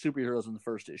a bunch of superheroes in the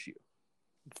first issue.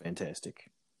 Fantastic.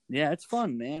 Yeah, it's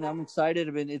fun, man. I'm excited.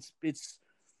 I mean, it's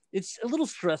a little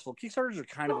stressful. Kickstarters are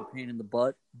kind of a pain in the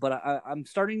butt, but I'm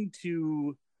starting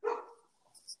to.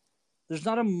 There's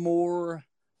not a more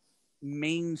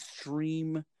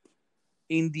mainstream,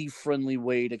 indie-friendly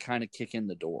way to kind of kick in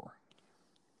the door.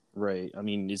 Right. I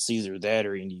mean, it's either that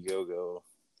or Indiegogo.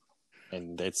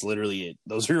 And that's literally it.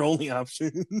 Those are your only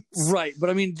options. Right. But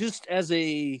I mean, just as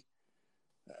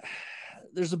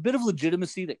there's a bit of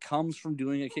legitimacy that comes from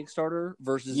doing a Kickstarter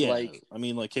versus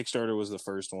Kickstarter was the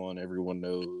first one. Everyone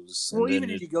knows. Well, even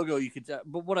Indiegogo, you could.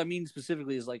 But what I mean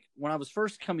specifically is when I was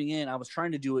first coming in, I was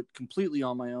trying to do it completely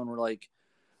on my own. Where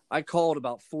I called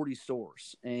about 40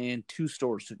 stores and 2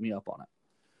 stores took me up on it.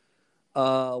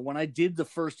 When I did the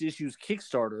first issue's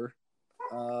Kickstarter,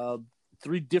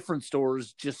 3 different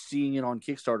stores just seeing it on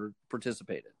Kickstarter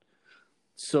participated.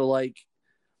 So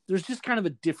there's just kind of a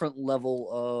different level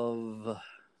of,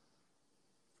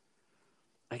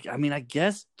 I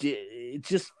guess it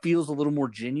just feels a little more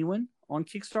genuine on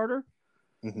Kickstarter.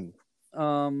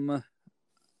 Mm-hmm.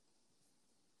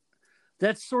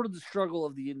 That's sort of the struggle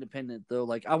of the independent,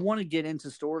 though. I want to get into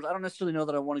stores. I don't necessarily know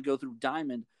that I want to go through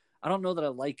Diamond. I don't know that I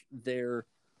like their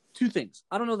 2 things.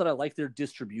 I don't know that I like their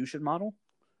distribution model.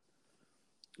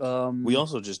 We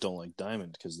also just don't like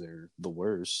Diamond because they're the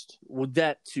worst. Well,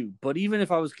 that too. But even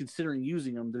if I was considering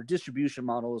using them, their distribution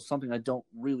model is something I don't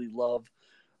really love.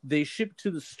 They ship to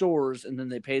the stores and then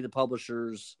they pay the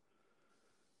publishers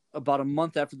about a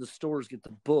month after the stores get the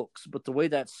books. But the way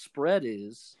that spread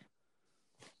is,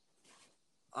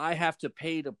 I have to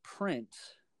pay to print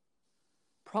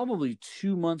probably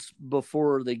 2 months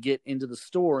before they get into the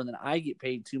store, and then I get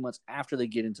paid 2 months after they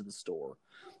get into the store.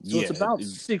 So it's about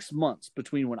 6 months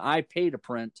between when I pay to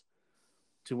print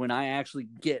to when I actually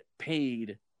get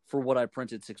paid for what I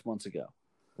printed 6 months ago.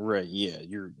 Right. Yeah.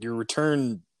 Your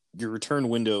return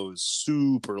window is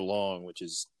super long, which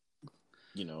is,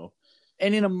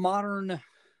 And in a modern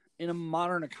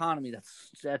economy,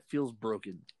 that feels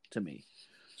broken to me.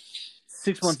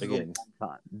 6 months is a long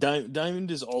time.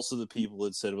 Diamond is also the people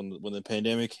that said when the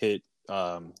pandemic hit,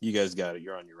 you guys got it.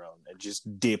 You're on your own. And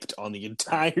just dipped on the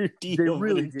entire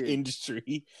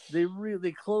industry.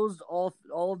 They closed all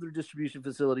of their distribution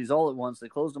facilities all at once. They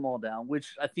closed them all down,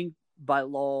 which I think by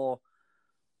law,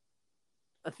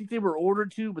 I think they were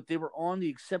ordered to, but they were on the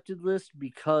accepted list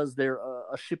because they're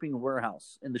a shipping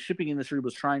warehouse, and the shipping industry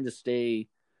was trying to stay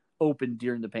open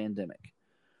during the pandemic.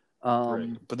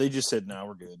 Right. But they just said, "No,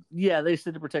 we're good." Yeah, they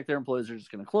said to protect their employees, they're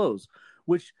just going to close,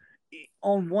 which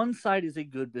on one side is a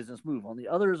good business move. On the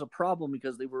other is a problem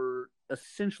because they were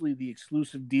essentially the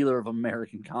exclusive dealer of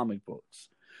American comic books.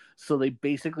 So they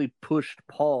basically pushed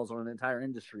pause on an entire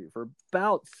industry for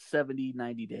about 70,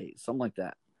 90 days, something like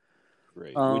that.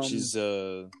 Right. Which is,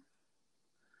 I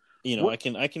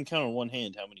can count on one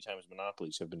hand how many times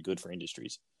monopolies have been good for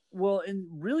industries. Well, and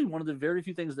really one of the very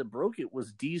few things that broke it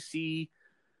was DC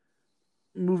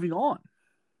moving on.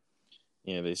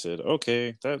 Yeah, they said,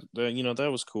 okay, that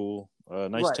was cool.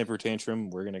 Nice Right. temper tantrum.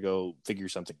 We're going to go figure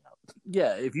something out.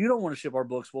 Yeah, if you don't want to ship our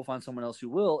books, we'll find someone else who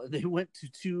will. And they went to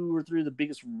 2 or 3 of the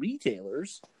biggest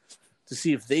retailers to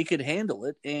see if they could handle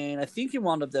it. And I think it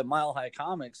wound up that Mile High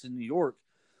Comics in New York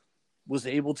was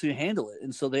able to handle it.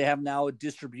 And so they have now a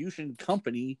distribution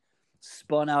company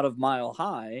spun out of Mile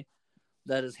High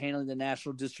that is handling the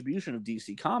national distribution of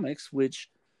DC Comics, which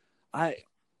I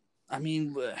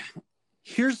mean,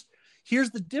 here's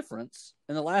the difference.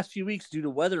 In the last few weeks, due to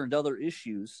weather and other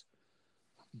issues,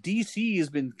 DC has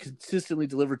been consistently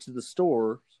delivered to the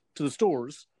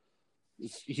stores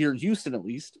here in Houston, at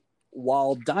least,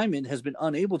 while Diamond has been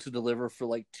unable to deliver for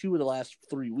like 2 of the last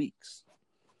 3 weeks.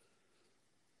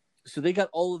 So they got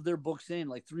all of their books in,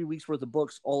 like 3 weeks worth of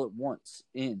books all at once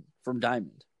in from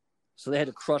Diamond. So they had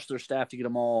to crush their staff to get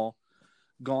them all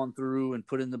gone through and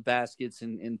put in the baskets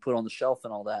and put on the shelf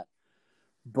and all that.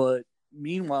 But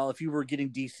meanwhile, if you were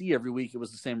getting DC every week, it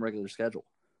was the same regular schedule.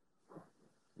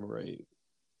 Right.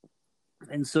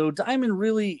 And so Diamond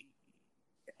really...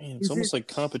 Man, it's almost like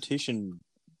competition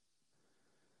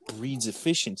breeds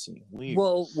efficiency. Weird.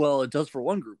 Well, it does for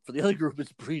one group. For the other group,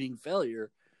 it's breeding failure.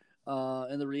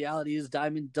 And the reality is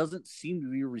Diamond doesn't seem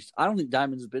to be... I don't think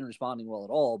Diamond has been responding well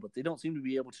at all, but they don't seem to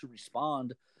be able to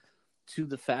respond to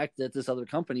the fact that this other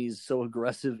company is so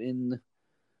aggressive in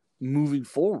moving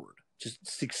forward, just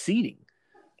succeeding.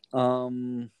 They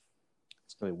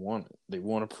want it. They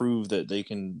want to prove that they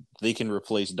can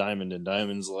replace Diamond, and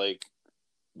Diamond's like,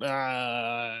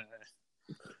 when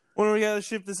do we gotta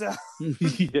ship this out?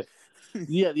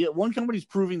 yeah. One company's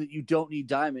proving that you don't need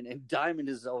Diamond, and Diamond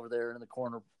is over there in the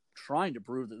corner trying to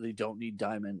prove that they don't need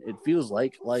Diamond. It feels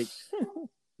like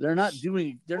they're not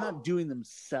doing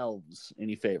themselves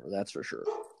any favor. That's for sure.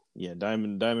 Yeah,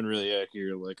 Diamond really out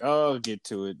here like, oh, I'll get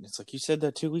to it. It's like, you said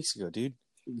that 2 weeks ago, dude.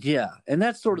 Yeah, and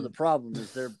that's sort of the problem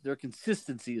is their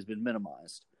consistency has been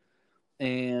minimized,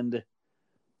 and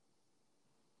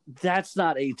that's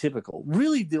not atypical.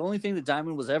 Really, the only thing that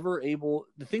Diamond was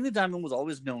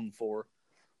always known for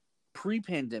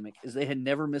pre-pandemic is they had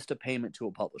never missed a payment to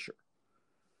a publisher.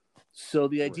 So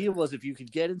the idea was if you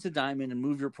could get into Diamond and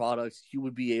move your products, you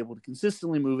would be able to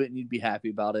consistently move it, and you'd be happy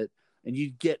about it, and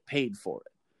you'd get paid for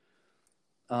it.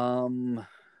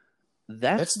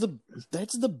 That's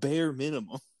the bare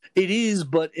minimum. It is,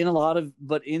 but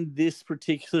in this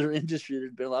particular industry,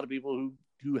 there's been a lot of people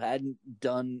who hadn't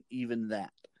done even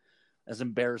that. As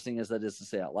embarrassing as that is to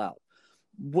say out loud.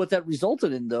 What that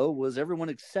resulted in, though, was everyone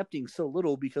accepting so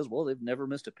little because, well, they've never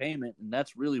missed a payment, and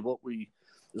that's really what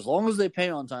as long as they pay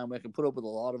on time, we can put up with a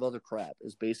lot of other crap,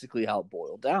 is basically how it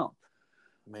boiled down.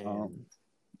 Man.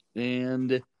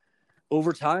 And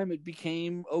over time, it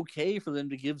became okay for them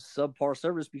to give subpar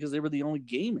service because they were the only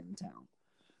game in town.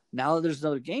 Now that there's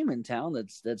another game in town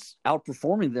that's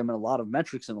outperforming them in a lot of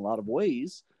metrics in a lot of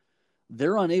ways,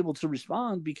 they're unable to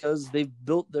respond because they've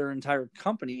built their entire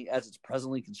company as it's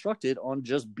presently constructed on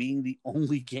just being the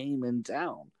only game in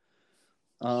town.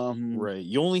 Right.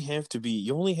 You only have to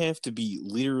be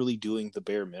literally doing the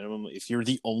bare minimum if you're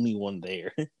the only one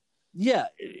there. Yeah.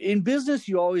 In business,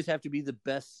 you always have to be the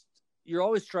best. You're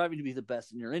always striving to be the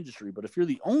best in your industry. But if you're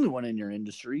the only one in your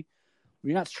industry,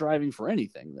 you're not striving for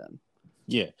anything then.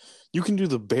 Yeah. You can do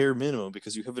the bare minimum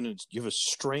because you have a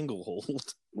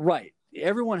stranglehold. Right.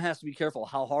 Everyone has to be careful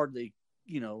how hard they,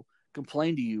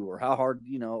 complain to you or how hard,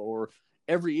 or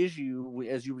every issue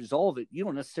as you resolve it, you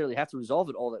don't necessarily have to resolve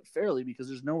it all that fairly because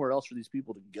there's nowhere else for these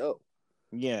people to go.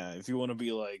 Yeah, if you want to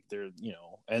be like they're,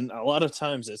 and a lot of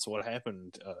times that's what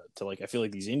happened to I feel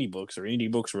like these indie books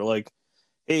were like,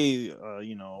 hey,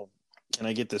 can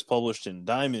I get this published in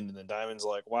Diamond? And then Diamond's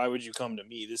like, why would you come to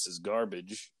me? This is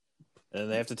garbage.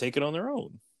 And they have to take it on their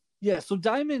own. Yeah, so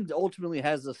Diamond ultimately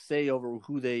has a say over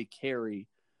who they carry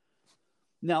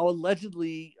Now,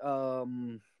 allegedly,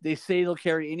 they say they'll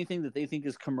carry anything that they think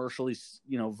is commercially,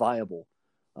 viable.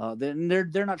 Then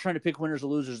they're not trying to pick winners or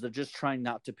losers. They're just trying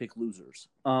not to pick losers.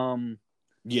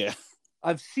 Yeah.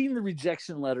 I've seen the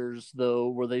rejection letters though,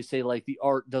 where they say like the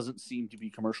art doesn't seem to be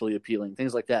commercially appealing,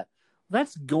 things like that.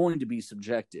 That's going to be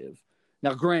subjective.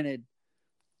 Now, granted,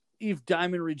 if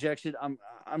Diamond rejects it,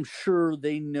 I'm sure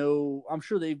they know. I'm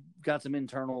sure they've got some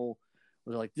internal,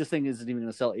 where they're like, this thing isn't even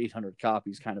going to sell 800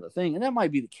 copies, kind of a thing, and that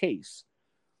might be the case,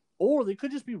 or they could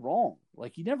just be wrong.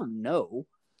 Like, you never know.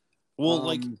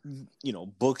 Well,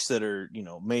 books that are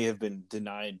may have been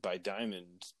denied by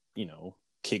Diamond,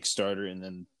 Kickstarter, and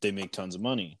then they make tons of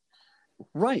money.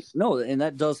 Right. No, and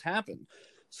that does happen.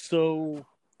 So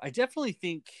I definitely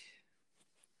think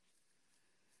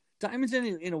Diamond's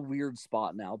in a weird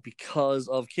spot now because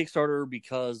of Kickstarter,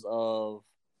 because of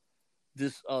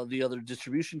this the other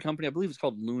distribution company. I believe it's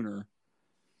called Lunar.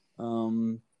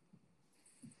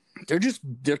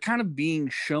 They're kind of being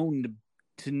shown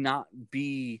to not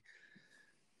be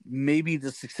maybe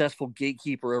the successful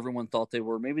gatekeeper everyone thought they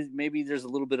were. Maybe there's a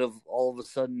little bit of all of a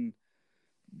sudden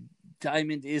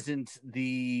Diamond isn't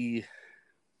the.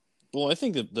 Well, I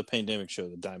think the pandemic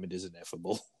showed that Diamond is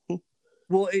ineffable.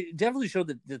 Well, it definitely showed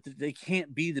that they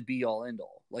can't be the be all end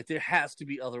all. Like, there has to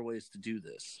be other ways to do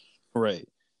this. Right.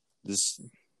 This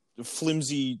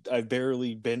flimsy, I've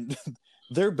barely been.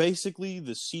 They're basically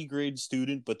the C grade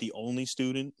student, but the only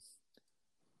student.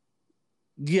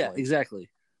 Yeah, exactly.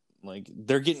 Like,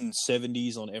 they're getting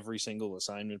 70s on every single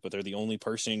assignment, but they're the only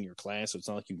person in your class, so it's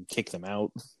not like you can kick them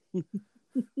out. And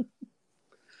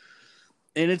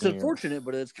it's unfortunate,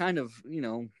 but it's kind of,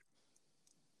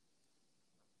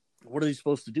 what are they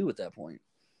supposed to do at that point?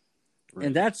 Right.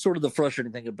 And that's sort of the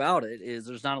frustrating thing about it, is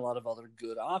there's not a lot of other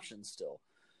good options still.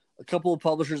 A couple of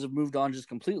publishers have moved on just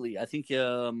completely. I think,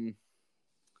 there's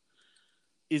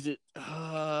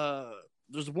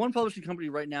one publishing company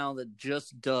right now that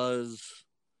just does,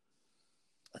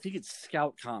 I think it's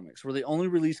Scout Comics, where they only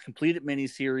release completed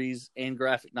miniseries and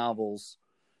graphic novels,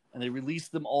 and they release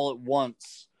them all at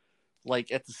once,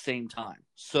 like at the same time.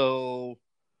 So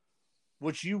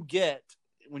what you get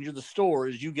when you're the store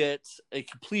is you get a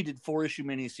completed 4-issue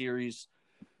miniseries,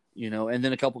 and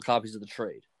then a couple copies of the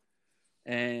trade.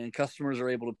 And customers are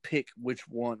able to pick which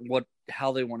one,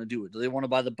 how they want to do it. Do they want to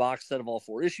buy the box set of all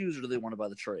 4 issues, or do they want to buy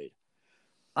the trade?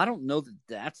 I don't know that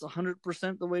that's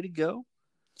 100% the way to go.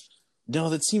 No,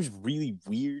 that seems really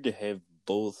weird to have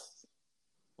both.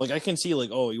 Like, I can see,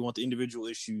 like, oh, you want the individual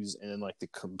issues and then, like, the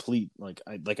complete, I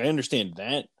understand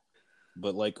that,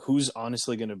 but, like, who's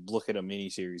honestly going to look at a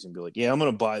miniseries and be like, yeah, I'm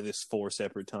going to buy this 4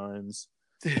 separate times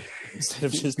instead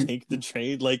of just take the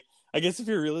trade? Like, I guess if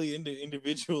you're really into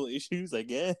individual issues, I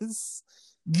guess.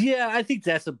 Yeah, I think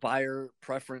that's a buyer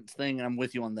preference thing, and I'm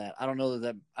with you on that. I don't know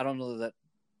that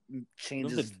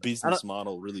changes. The business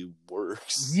model really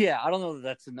works. Yeah, I don't know that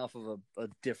that's enough of a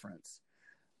difference.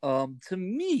 To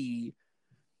me,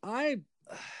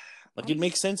 it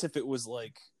makes sense if it was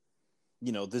like,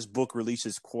 this book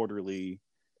releases quarterly.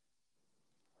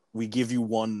 We give you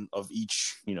one of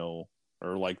each,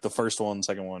 or like the first one,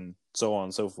 second one, so on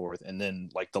and so forth, and then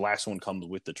like the last one comes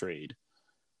with the trade.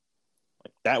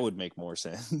 Like, that would make more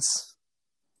sense.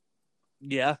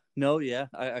 Yeah. No. Yeah.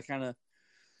 I kind of.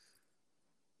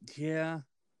 Yeah.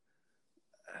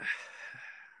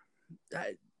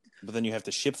 But then you have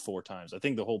to ship 4 times. I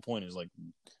think the whole point is like,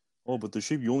 oh, but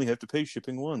you only have to pay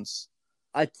shipping once.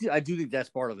 I do think that's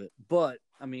part of it. But,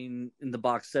 I mean, in the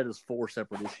box set is 4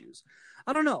 separate issues.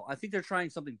 I don't know. I think they're trying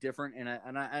something different, and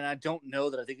I don't know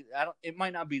that it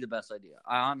might not be the best idea.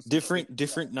 I honestly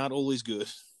different, not always good.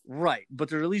 Right, but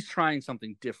they're at least trying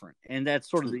something different. And that's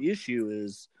sort of the issue,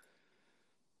 is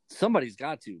somebody's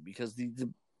got to, because it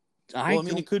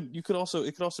could also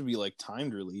be like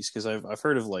timed release, because I've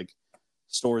heard of like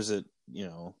stores that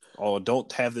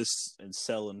don't have this and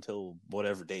sell until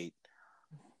whatever date.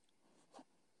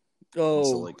 Oh,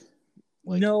 so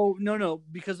no,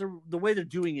 because the way they're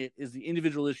doing it is the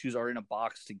individual issues are in a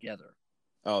box together.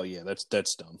 Oh yeah,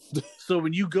 that's dumb. So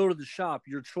when you go to the shop,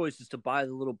 your choice is to buy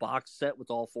the little box set with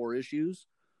all 4 issues,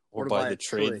 or buy the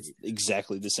trade.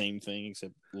 Exactly the same thing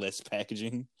except less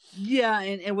packaging. Yeah,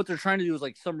 and what they're trying to do is,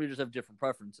 like, some readers have different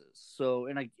preferences. So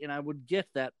and I would get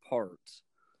that part.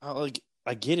 I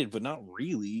get it, but not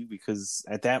really, because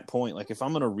at that point, like, if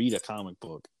I'm gonna read a comic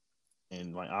book,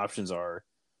 and my options are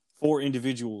 4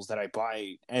 individuals that I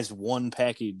buy as one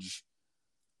package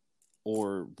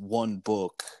or one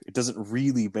book, it doesn't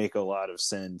really make a lot of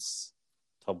sense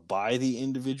to buy the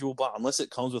individual box unless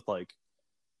it comes with like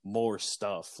more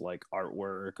stuff, like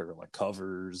artwork or like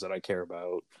covers that I care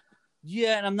about.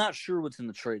 Yeah, and I'm not sure what's in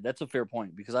the trade. That's a fair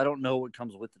point because I don't know what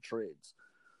comes with the trades.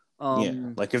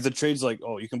 Yeah, like if the trade's like,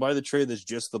 oh, you can buy the trade that's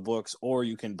just the books, or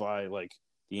you can buy like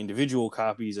the individual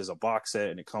copies as a box set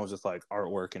and it comes with like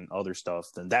artwork and other stuff,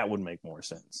 then that would make more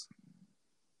sense.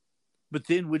 But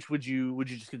then, which would you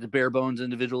just get the bare bones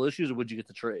individual issues, or would you get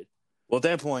the trade? Well, at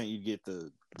that point, you get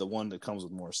the one that comes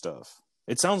with more stuff.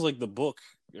 It sounds like the book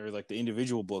or like the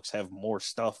individual books have more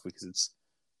stuff because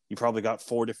you probably got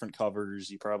 4 different covers.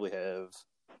 You probably have.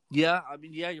 Yeah, I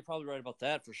mean, yeah, you're probably right about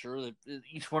that for sure.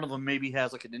 Each one of them maybe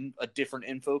has like a different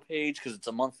info page because it's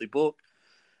a monthly book.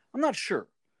 I'm not sure.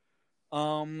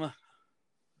 But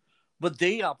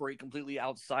they operate completely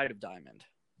outside of Diamond.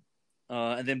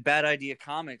 And then Bad Idea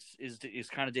Comics is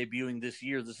kind of debuting this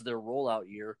year. This is their rollout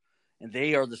year, and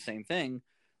they are the same thing.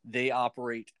 They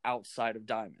operate outside of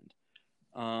Diamond.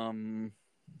 I'm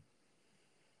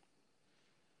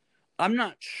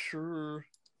not sure.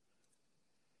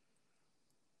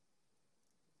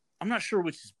 I'm not sure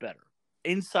which is better,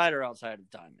 inside or outside of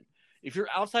Diamond. If you're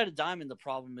outside of Diamond, the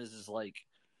problem is like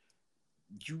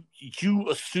you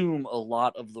assume a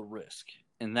lot of the risk,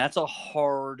 and that's a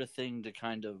hard thing to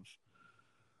kind of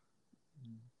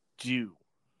do.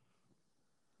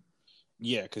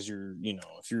 Yeah, because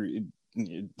the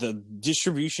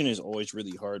distribution is always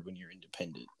really hard when you're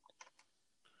independent.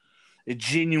 It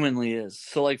genuinely is.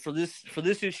 So, like for this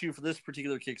issue, for this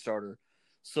particular Kickstarter,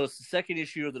 so it's the second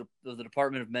issue of the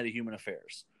Department of Metahuman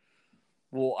Affairs.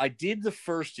 Well, I did the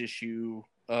first issue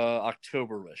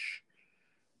October-ish,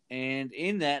 and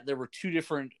in that there were 2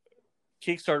 different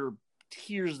Kickstarter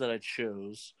tiers that I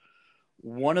chose.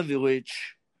 One of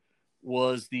which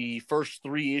was the first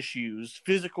 3 issues,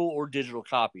 physical or digital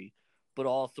copy, but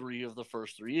all 3 of the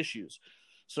first 3 issues.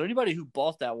 So anybody who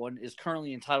bought that one is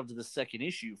currently entitled to the second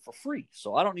issue for free.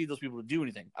 So I don't need those people to do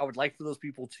anything. I would like for those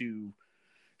people to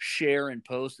share and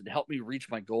post and help me reach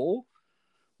my goal,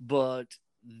 but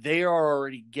they are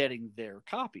already getting their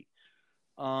copy.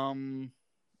 And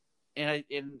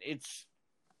it's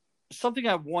something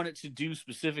I wanted to do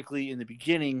specifically in the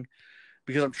beginning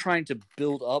because I'm trying to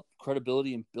build up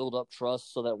credibility and build up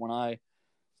trust so that when I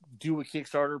do a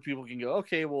Kickstarter, people can go,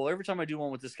 okay, well, every time I do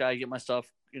one with this guy, I get my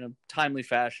stuff in a timely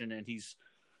fashion, and he's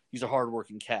a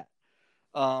hardworking cat.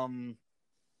 But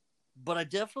I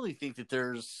definitely think that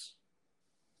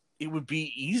it would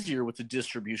be easier with a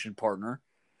distribution partner,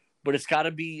 but it's got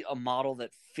to be a model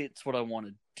that fits what I want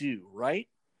to do, right?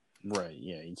 Right,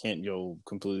 yeah. You can't go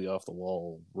completely off the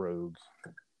wall rogue.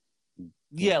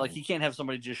 Yeah, like you can't have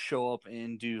somebody just show up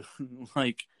and do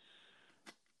like,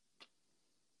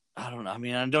 I don't know. I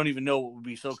mean, I don't even know what would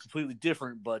be so completely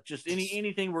different, but just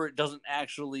anything where it doesn't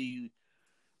actually,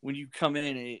 when you come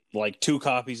in, like 2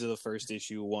 copies of the first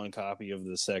issue, 1 copy of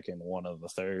the second, 1 of the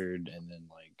third, and then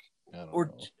like I don't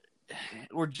know.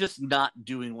 Or just not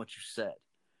doing what you said.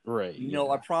 Right. You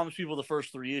know, I promised people the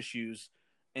first 3 issues,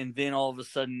 and then all of a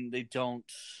sudden they don't.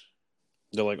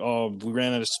 They're like, oh, we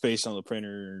ran out of space on the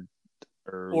printer.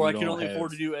 Or I can only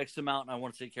afford to do X amount, and I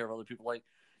want to take care of other people. Like,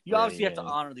 you obviously have to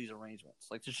honor these arrangements.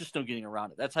 Like, there's just no getting around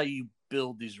it. That's how you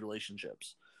build these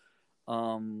relationships.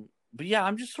 But yeah,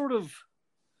 I'm just sort of,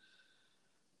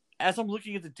 as I'm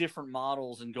looking at the different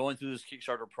models and going through this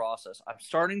Kickstarter process, I'm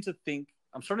starting to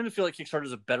feel like Kickstarter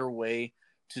is a better way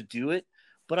to do it.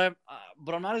 But I'm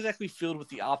not exactly filled with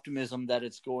the optimism that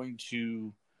it's going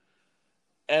to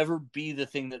ever be the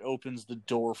thing that opens the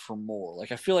door for more.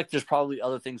 Like, I feel like there's probably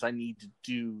other things I need to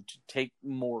do to take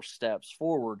more steps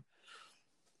forward.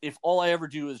 If all I ever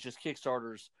do is just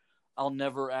Kickstarters, I'll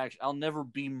never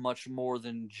be much more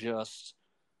than just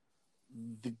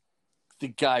the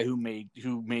guy who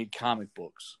made comic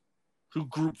books, who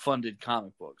group funded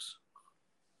comic books.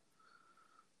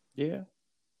 Yeah.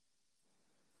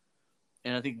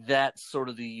 And I think that's sort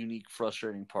of the unique,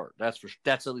 frustrating part. That's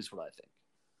at least what I think.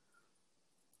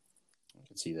 I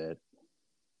can see that.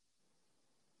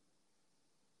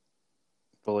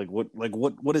 But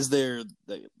what is there?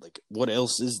 Like, what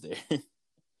else is there?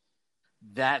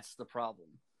 That's the problem.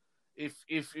 If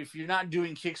you're not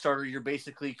doing Kickstarter, you're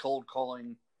basically cold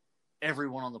calling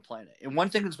everyone on the planet. And one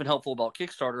thing that's been helpful about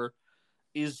Kickstarter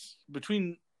is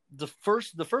between the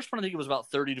first one, I think it was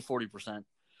about 30 to 40%.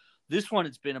 This one,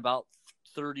 it's been about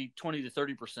 20 to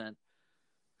 30%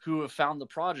 who have found the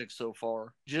project so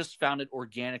far just found it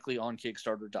organically on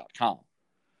Kickstarter.com.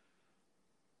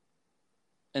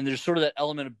 And there's sort of that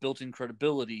element of built-in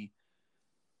credibility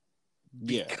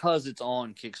because it's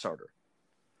on Kickstarter.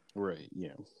 Right,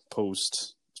 yeah.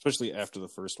 Post, especially after the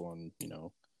first one, you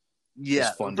know.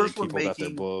 Yeah, funded, the first one people got their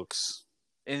books.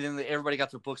 And then everybody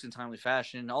got their books in timely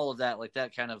fashion. All of that, like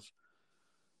that kind of,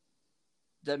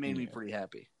 that made me pretty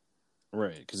happy.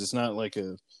 Right, because it's not like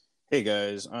a, hey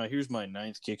guys, here's my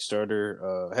 9th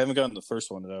Kickstarter. I haven't gotten the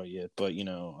first one out yet, but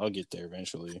I'll get there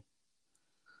eventually.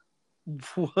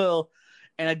 Well,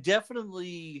 and I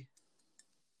definitely,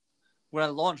 when I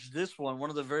launched this one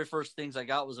of the very first things I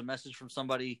got was a message from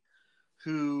somebody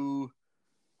who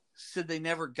said they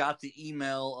never got the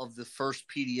email of the first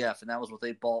PDF, and that was what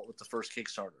they bought with the first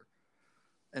Kickstarter.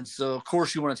 And so, of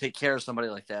course, you want to take care of somebody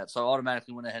like that. So I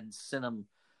automatically went ahead and sent them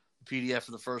the PDF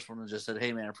for the first one and just said,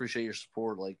 hey, man, I appreciate your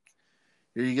support. Like,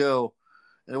 here you go.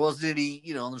 And it wasn't any,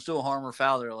 there's no harm or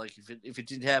foul there. Like, if it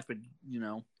did happen,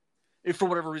 if for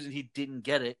whatever reason he didn't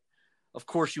get it, of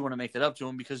course you want to make that up to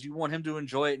him because you want him to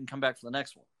enjoy it and come back for the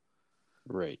next one.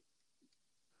 Right.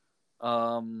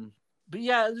 But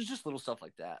yeah, there's just little stuff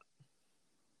like that.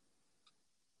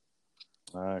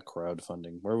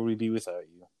 Crowdfunding. Where would we be without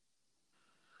you?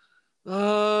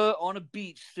 On a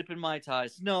beach sipping Mai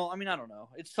Tais. No, I mean I don't know.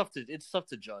 It's tough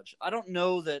to judge. I don't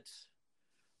know that.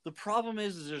 The problem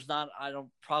is there's not. I don't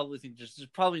probably think there's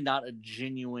probably not a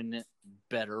genuine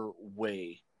better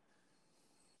way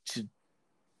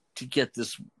to get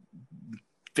this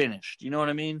finished. You know what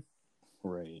I mean?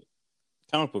 Right.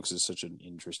 Comic books is such an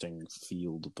interesting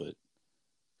field, but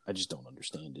I just don't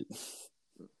understand it.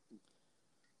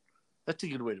 That's a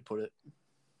good way to put it.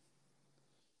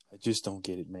 I just don't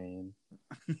get it, man.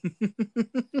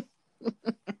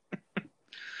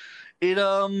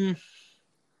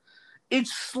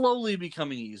 It's slowly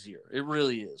becoming easier. It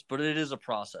really is, but it is a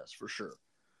process for sure.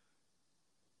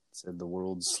 Said the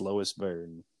world's slowest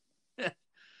burn.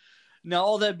 Now,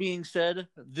 all that being said,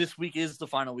 this week is the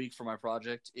final week for my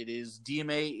project. It is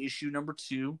DMA issue number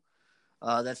 2.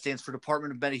 That stands for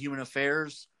Department of Metahuman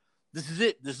Affairs. This is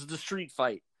it. This is the street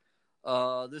fight.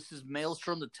 This is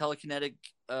Maelstrom, the telekinetic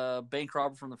bank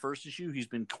robber from the first issue. He's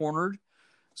been cornered,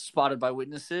 spotted by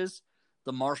witnesses.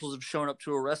 The marshals have shown up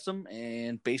to arrest him,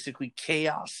 and basically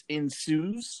chaos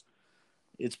ensues.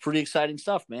 It's pretty exciting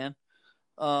stuff, man.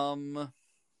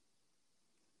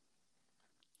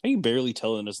 Are you barely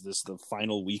telling us this the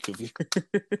final week of your...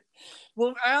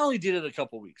 Well, I only did it a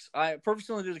couple weeks. I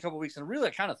purposely only did it a couple weeks, and really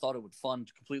I kind of thought it would fun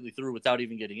completely through without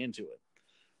even getting into it.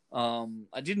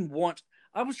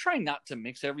 I was trying not to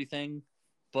mix everything,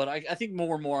 but I think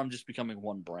more and more I'm just becoming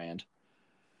one brand.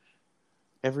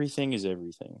 Everything is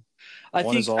everything.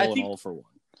 One is all and all for one.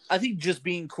 I think just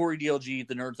being Corey DLG,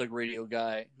 the Nerd Thug Radio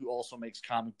guy, who also makes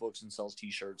comic books and sells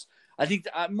T-shirts, I think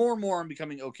more and more I'm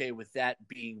becoming okay with that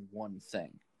being one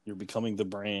thing. You're becoming the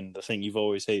brand, the thing you've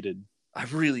always hated. I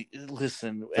really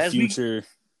listen. The future.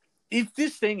 If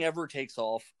this thing ever takes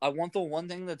off, I want the one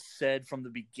thing that's said from the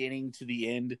beginning to the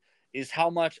end is how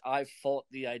much I fought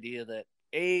the idea that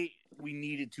A, we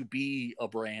needed to be a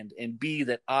brand, and B,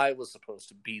 that I was supposed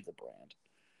to be the brand.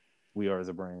 We are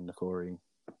the brand, Corey.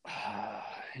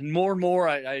 And more,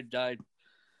 I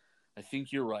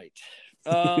think you're right.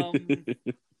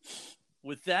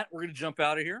 With that, we're going to jump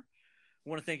out of here. I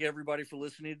want to thank everybody for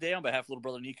listening today on behalf of little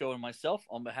brother Nico and myself,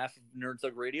 on behalf of Nerd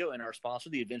Thug Radio and our sponsor,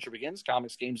 The Adventure Begins,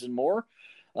 comics, games, and more.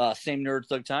 Same Nerd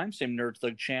Thug time, same Nerd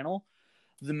Thug channel.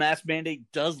 The mask mandate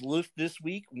does lift this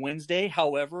week, Wednesday.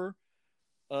 However,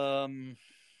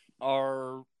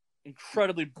 our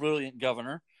incredibly brilliant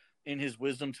governor, in his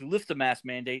wisdom to lift the mask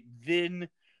mandate, then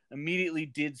immediately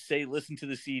did say, listen to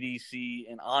the CDC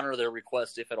and honor their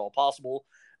request if at all possible.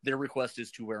 Their request is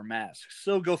to wear masks.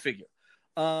 So go figure.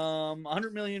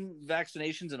 100 million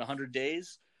vaccinations in 100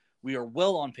 days. We are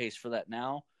well on pace for that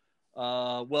now.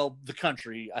 Well, the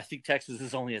country, I think Texas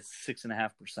is only at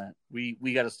 6.5%.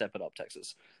 We got to step it up,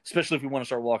 Texas, especially if we want to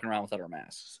start walking around without our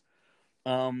masks.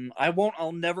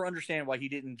 I'll never understand why he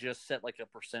didn't just set like a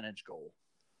percentage goal.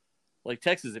 Like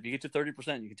Texas, if you get to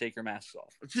 30%, you can take your masks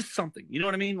off. It's just something. You know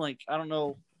what I mean? Like, I don't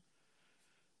know.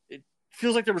 It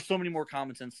feels like there were so many more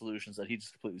common sense solutions that he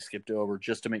just completely skipped over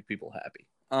just to make people happy.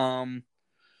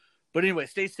 But anyway,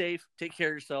 stay safe. Take care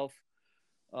of yourself.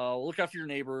 Look after your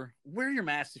neighbor. Wear your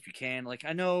mask if you can. Like,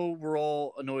 I know we're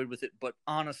all annoyed with it, but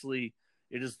honestly,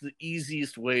 it is the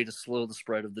easiest way to slow the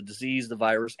spread of the disease, the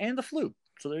virus, and the flu.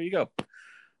 So there you go.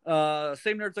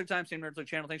 Same Nerd Thug time, same Nerd Thug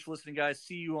channel. Thanks for listening, guys.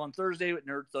 See you on Thursday with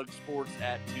Nerd Thug Sports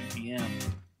at 2 p.m.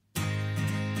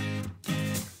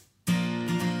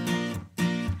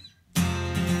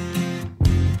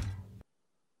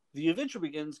 The Adventure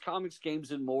Begins, comics,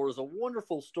 games, and more is a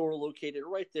wonderful store located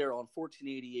right there on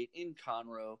 1488 in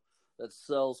Conroe that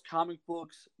sells comic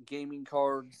books, gaming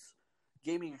cards,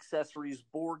 gaming accessories,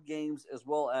 board games, as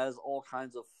well as all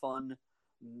kinds of fun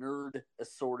nerd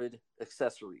assorted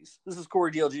accessories. This is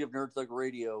Corey DLG of Nerd Thug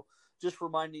Radio, just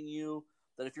reminding you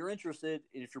that if you're interested,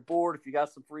 if you're bored, if you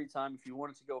got some free time, if you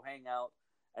wanted to go hang out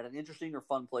at an interesting or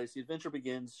fun place, The Adventure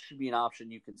Begins should be an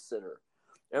option you consider.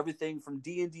 Everything from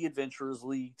D&D Adventurers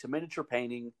League to miniature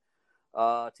painting,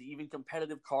 to even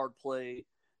competitive card play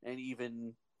and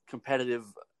even competitive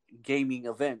gaming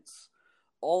events.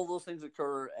 All those things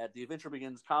occur at The Adventure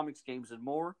Begins Comics, Games, and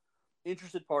more.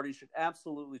 Interested parties should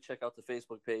absolutely check out the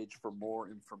Facebook page for more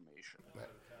information.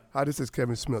 Hi, this is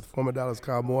Kevin Smith, former Dallas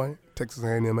Cowboy, Texas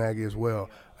A&M Aggie as well,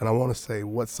 and I want to say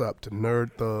what's up to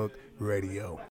Nerd Thug Radio.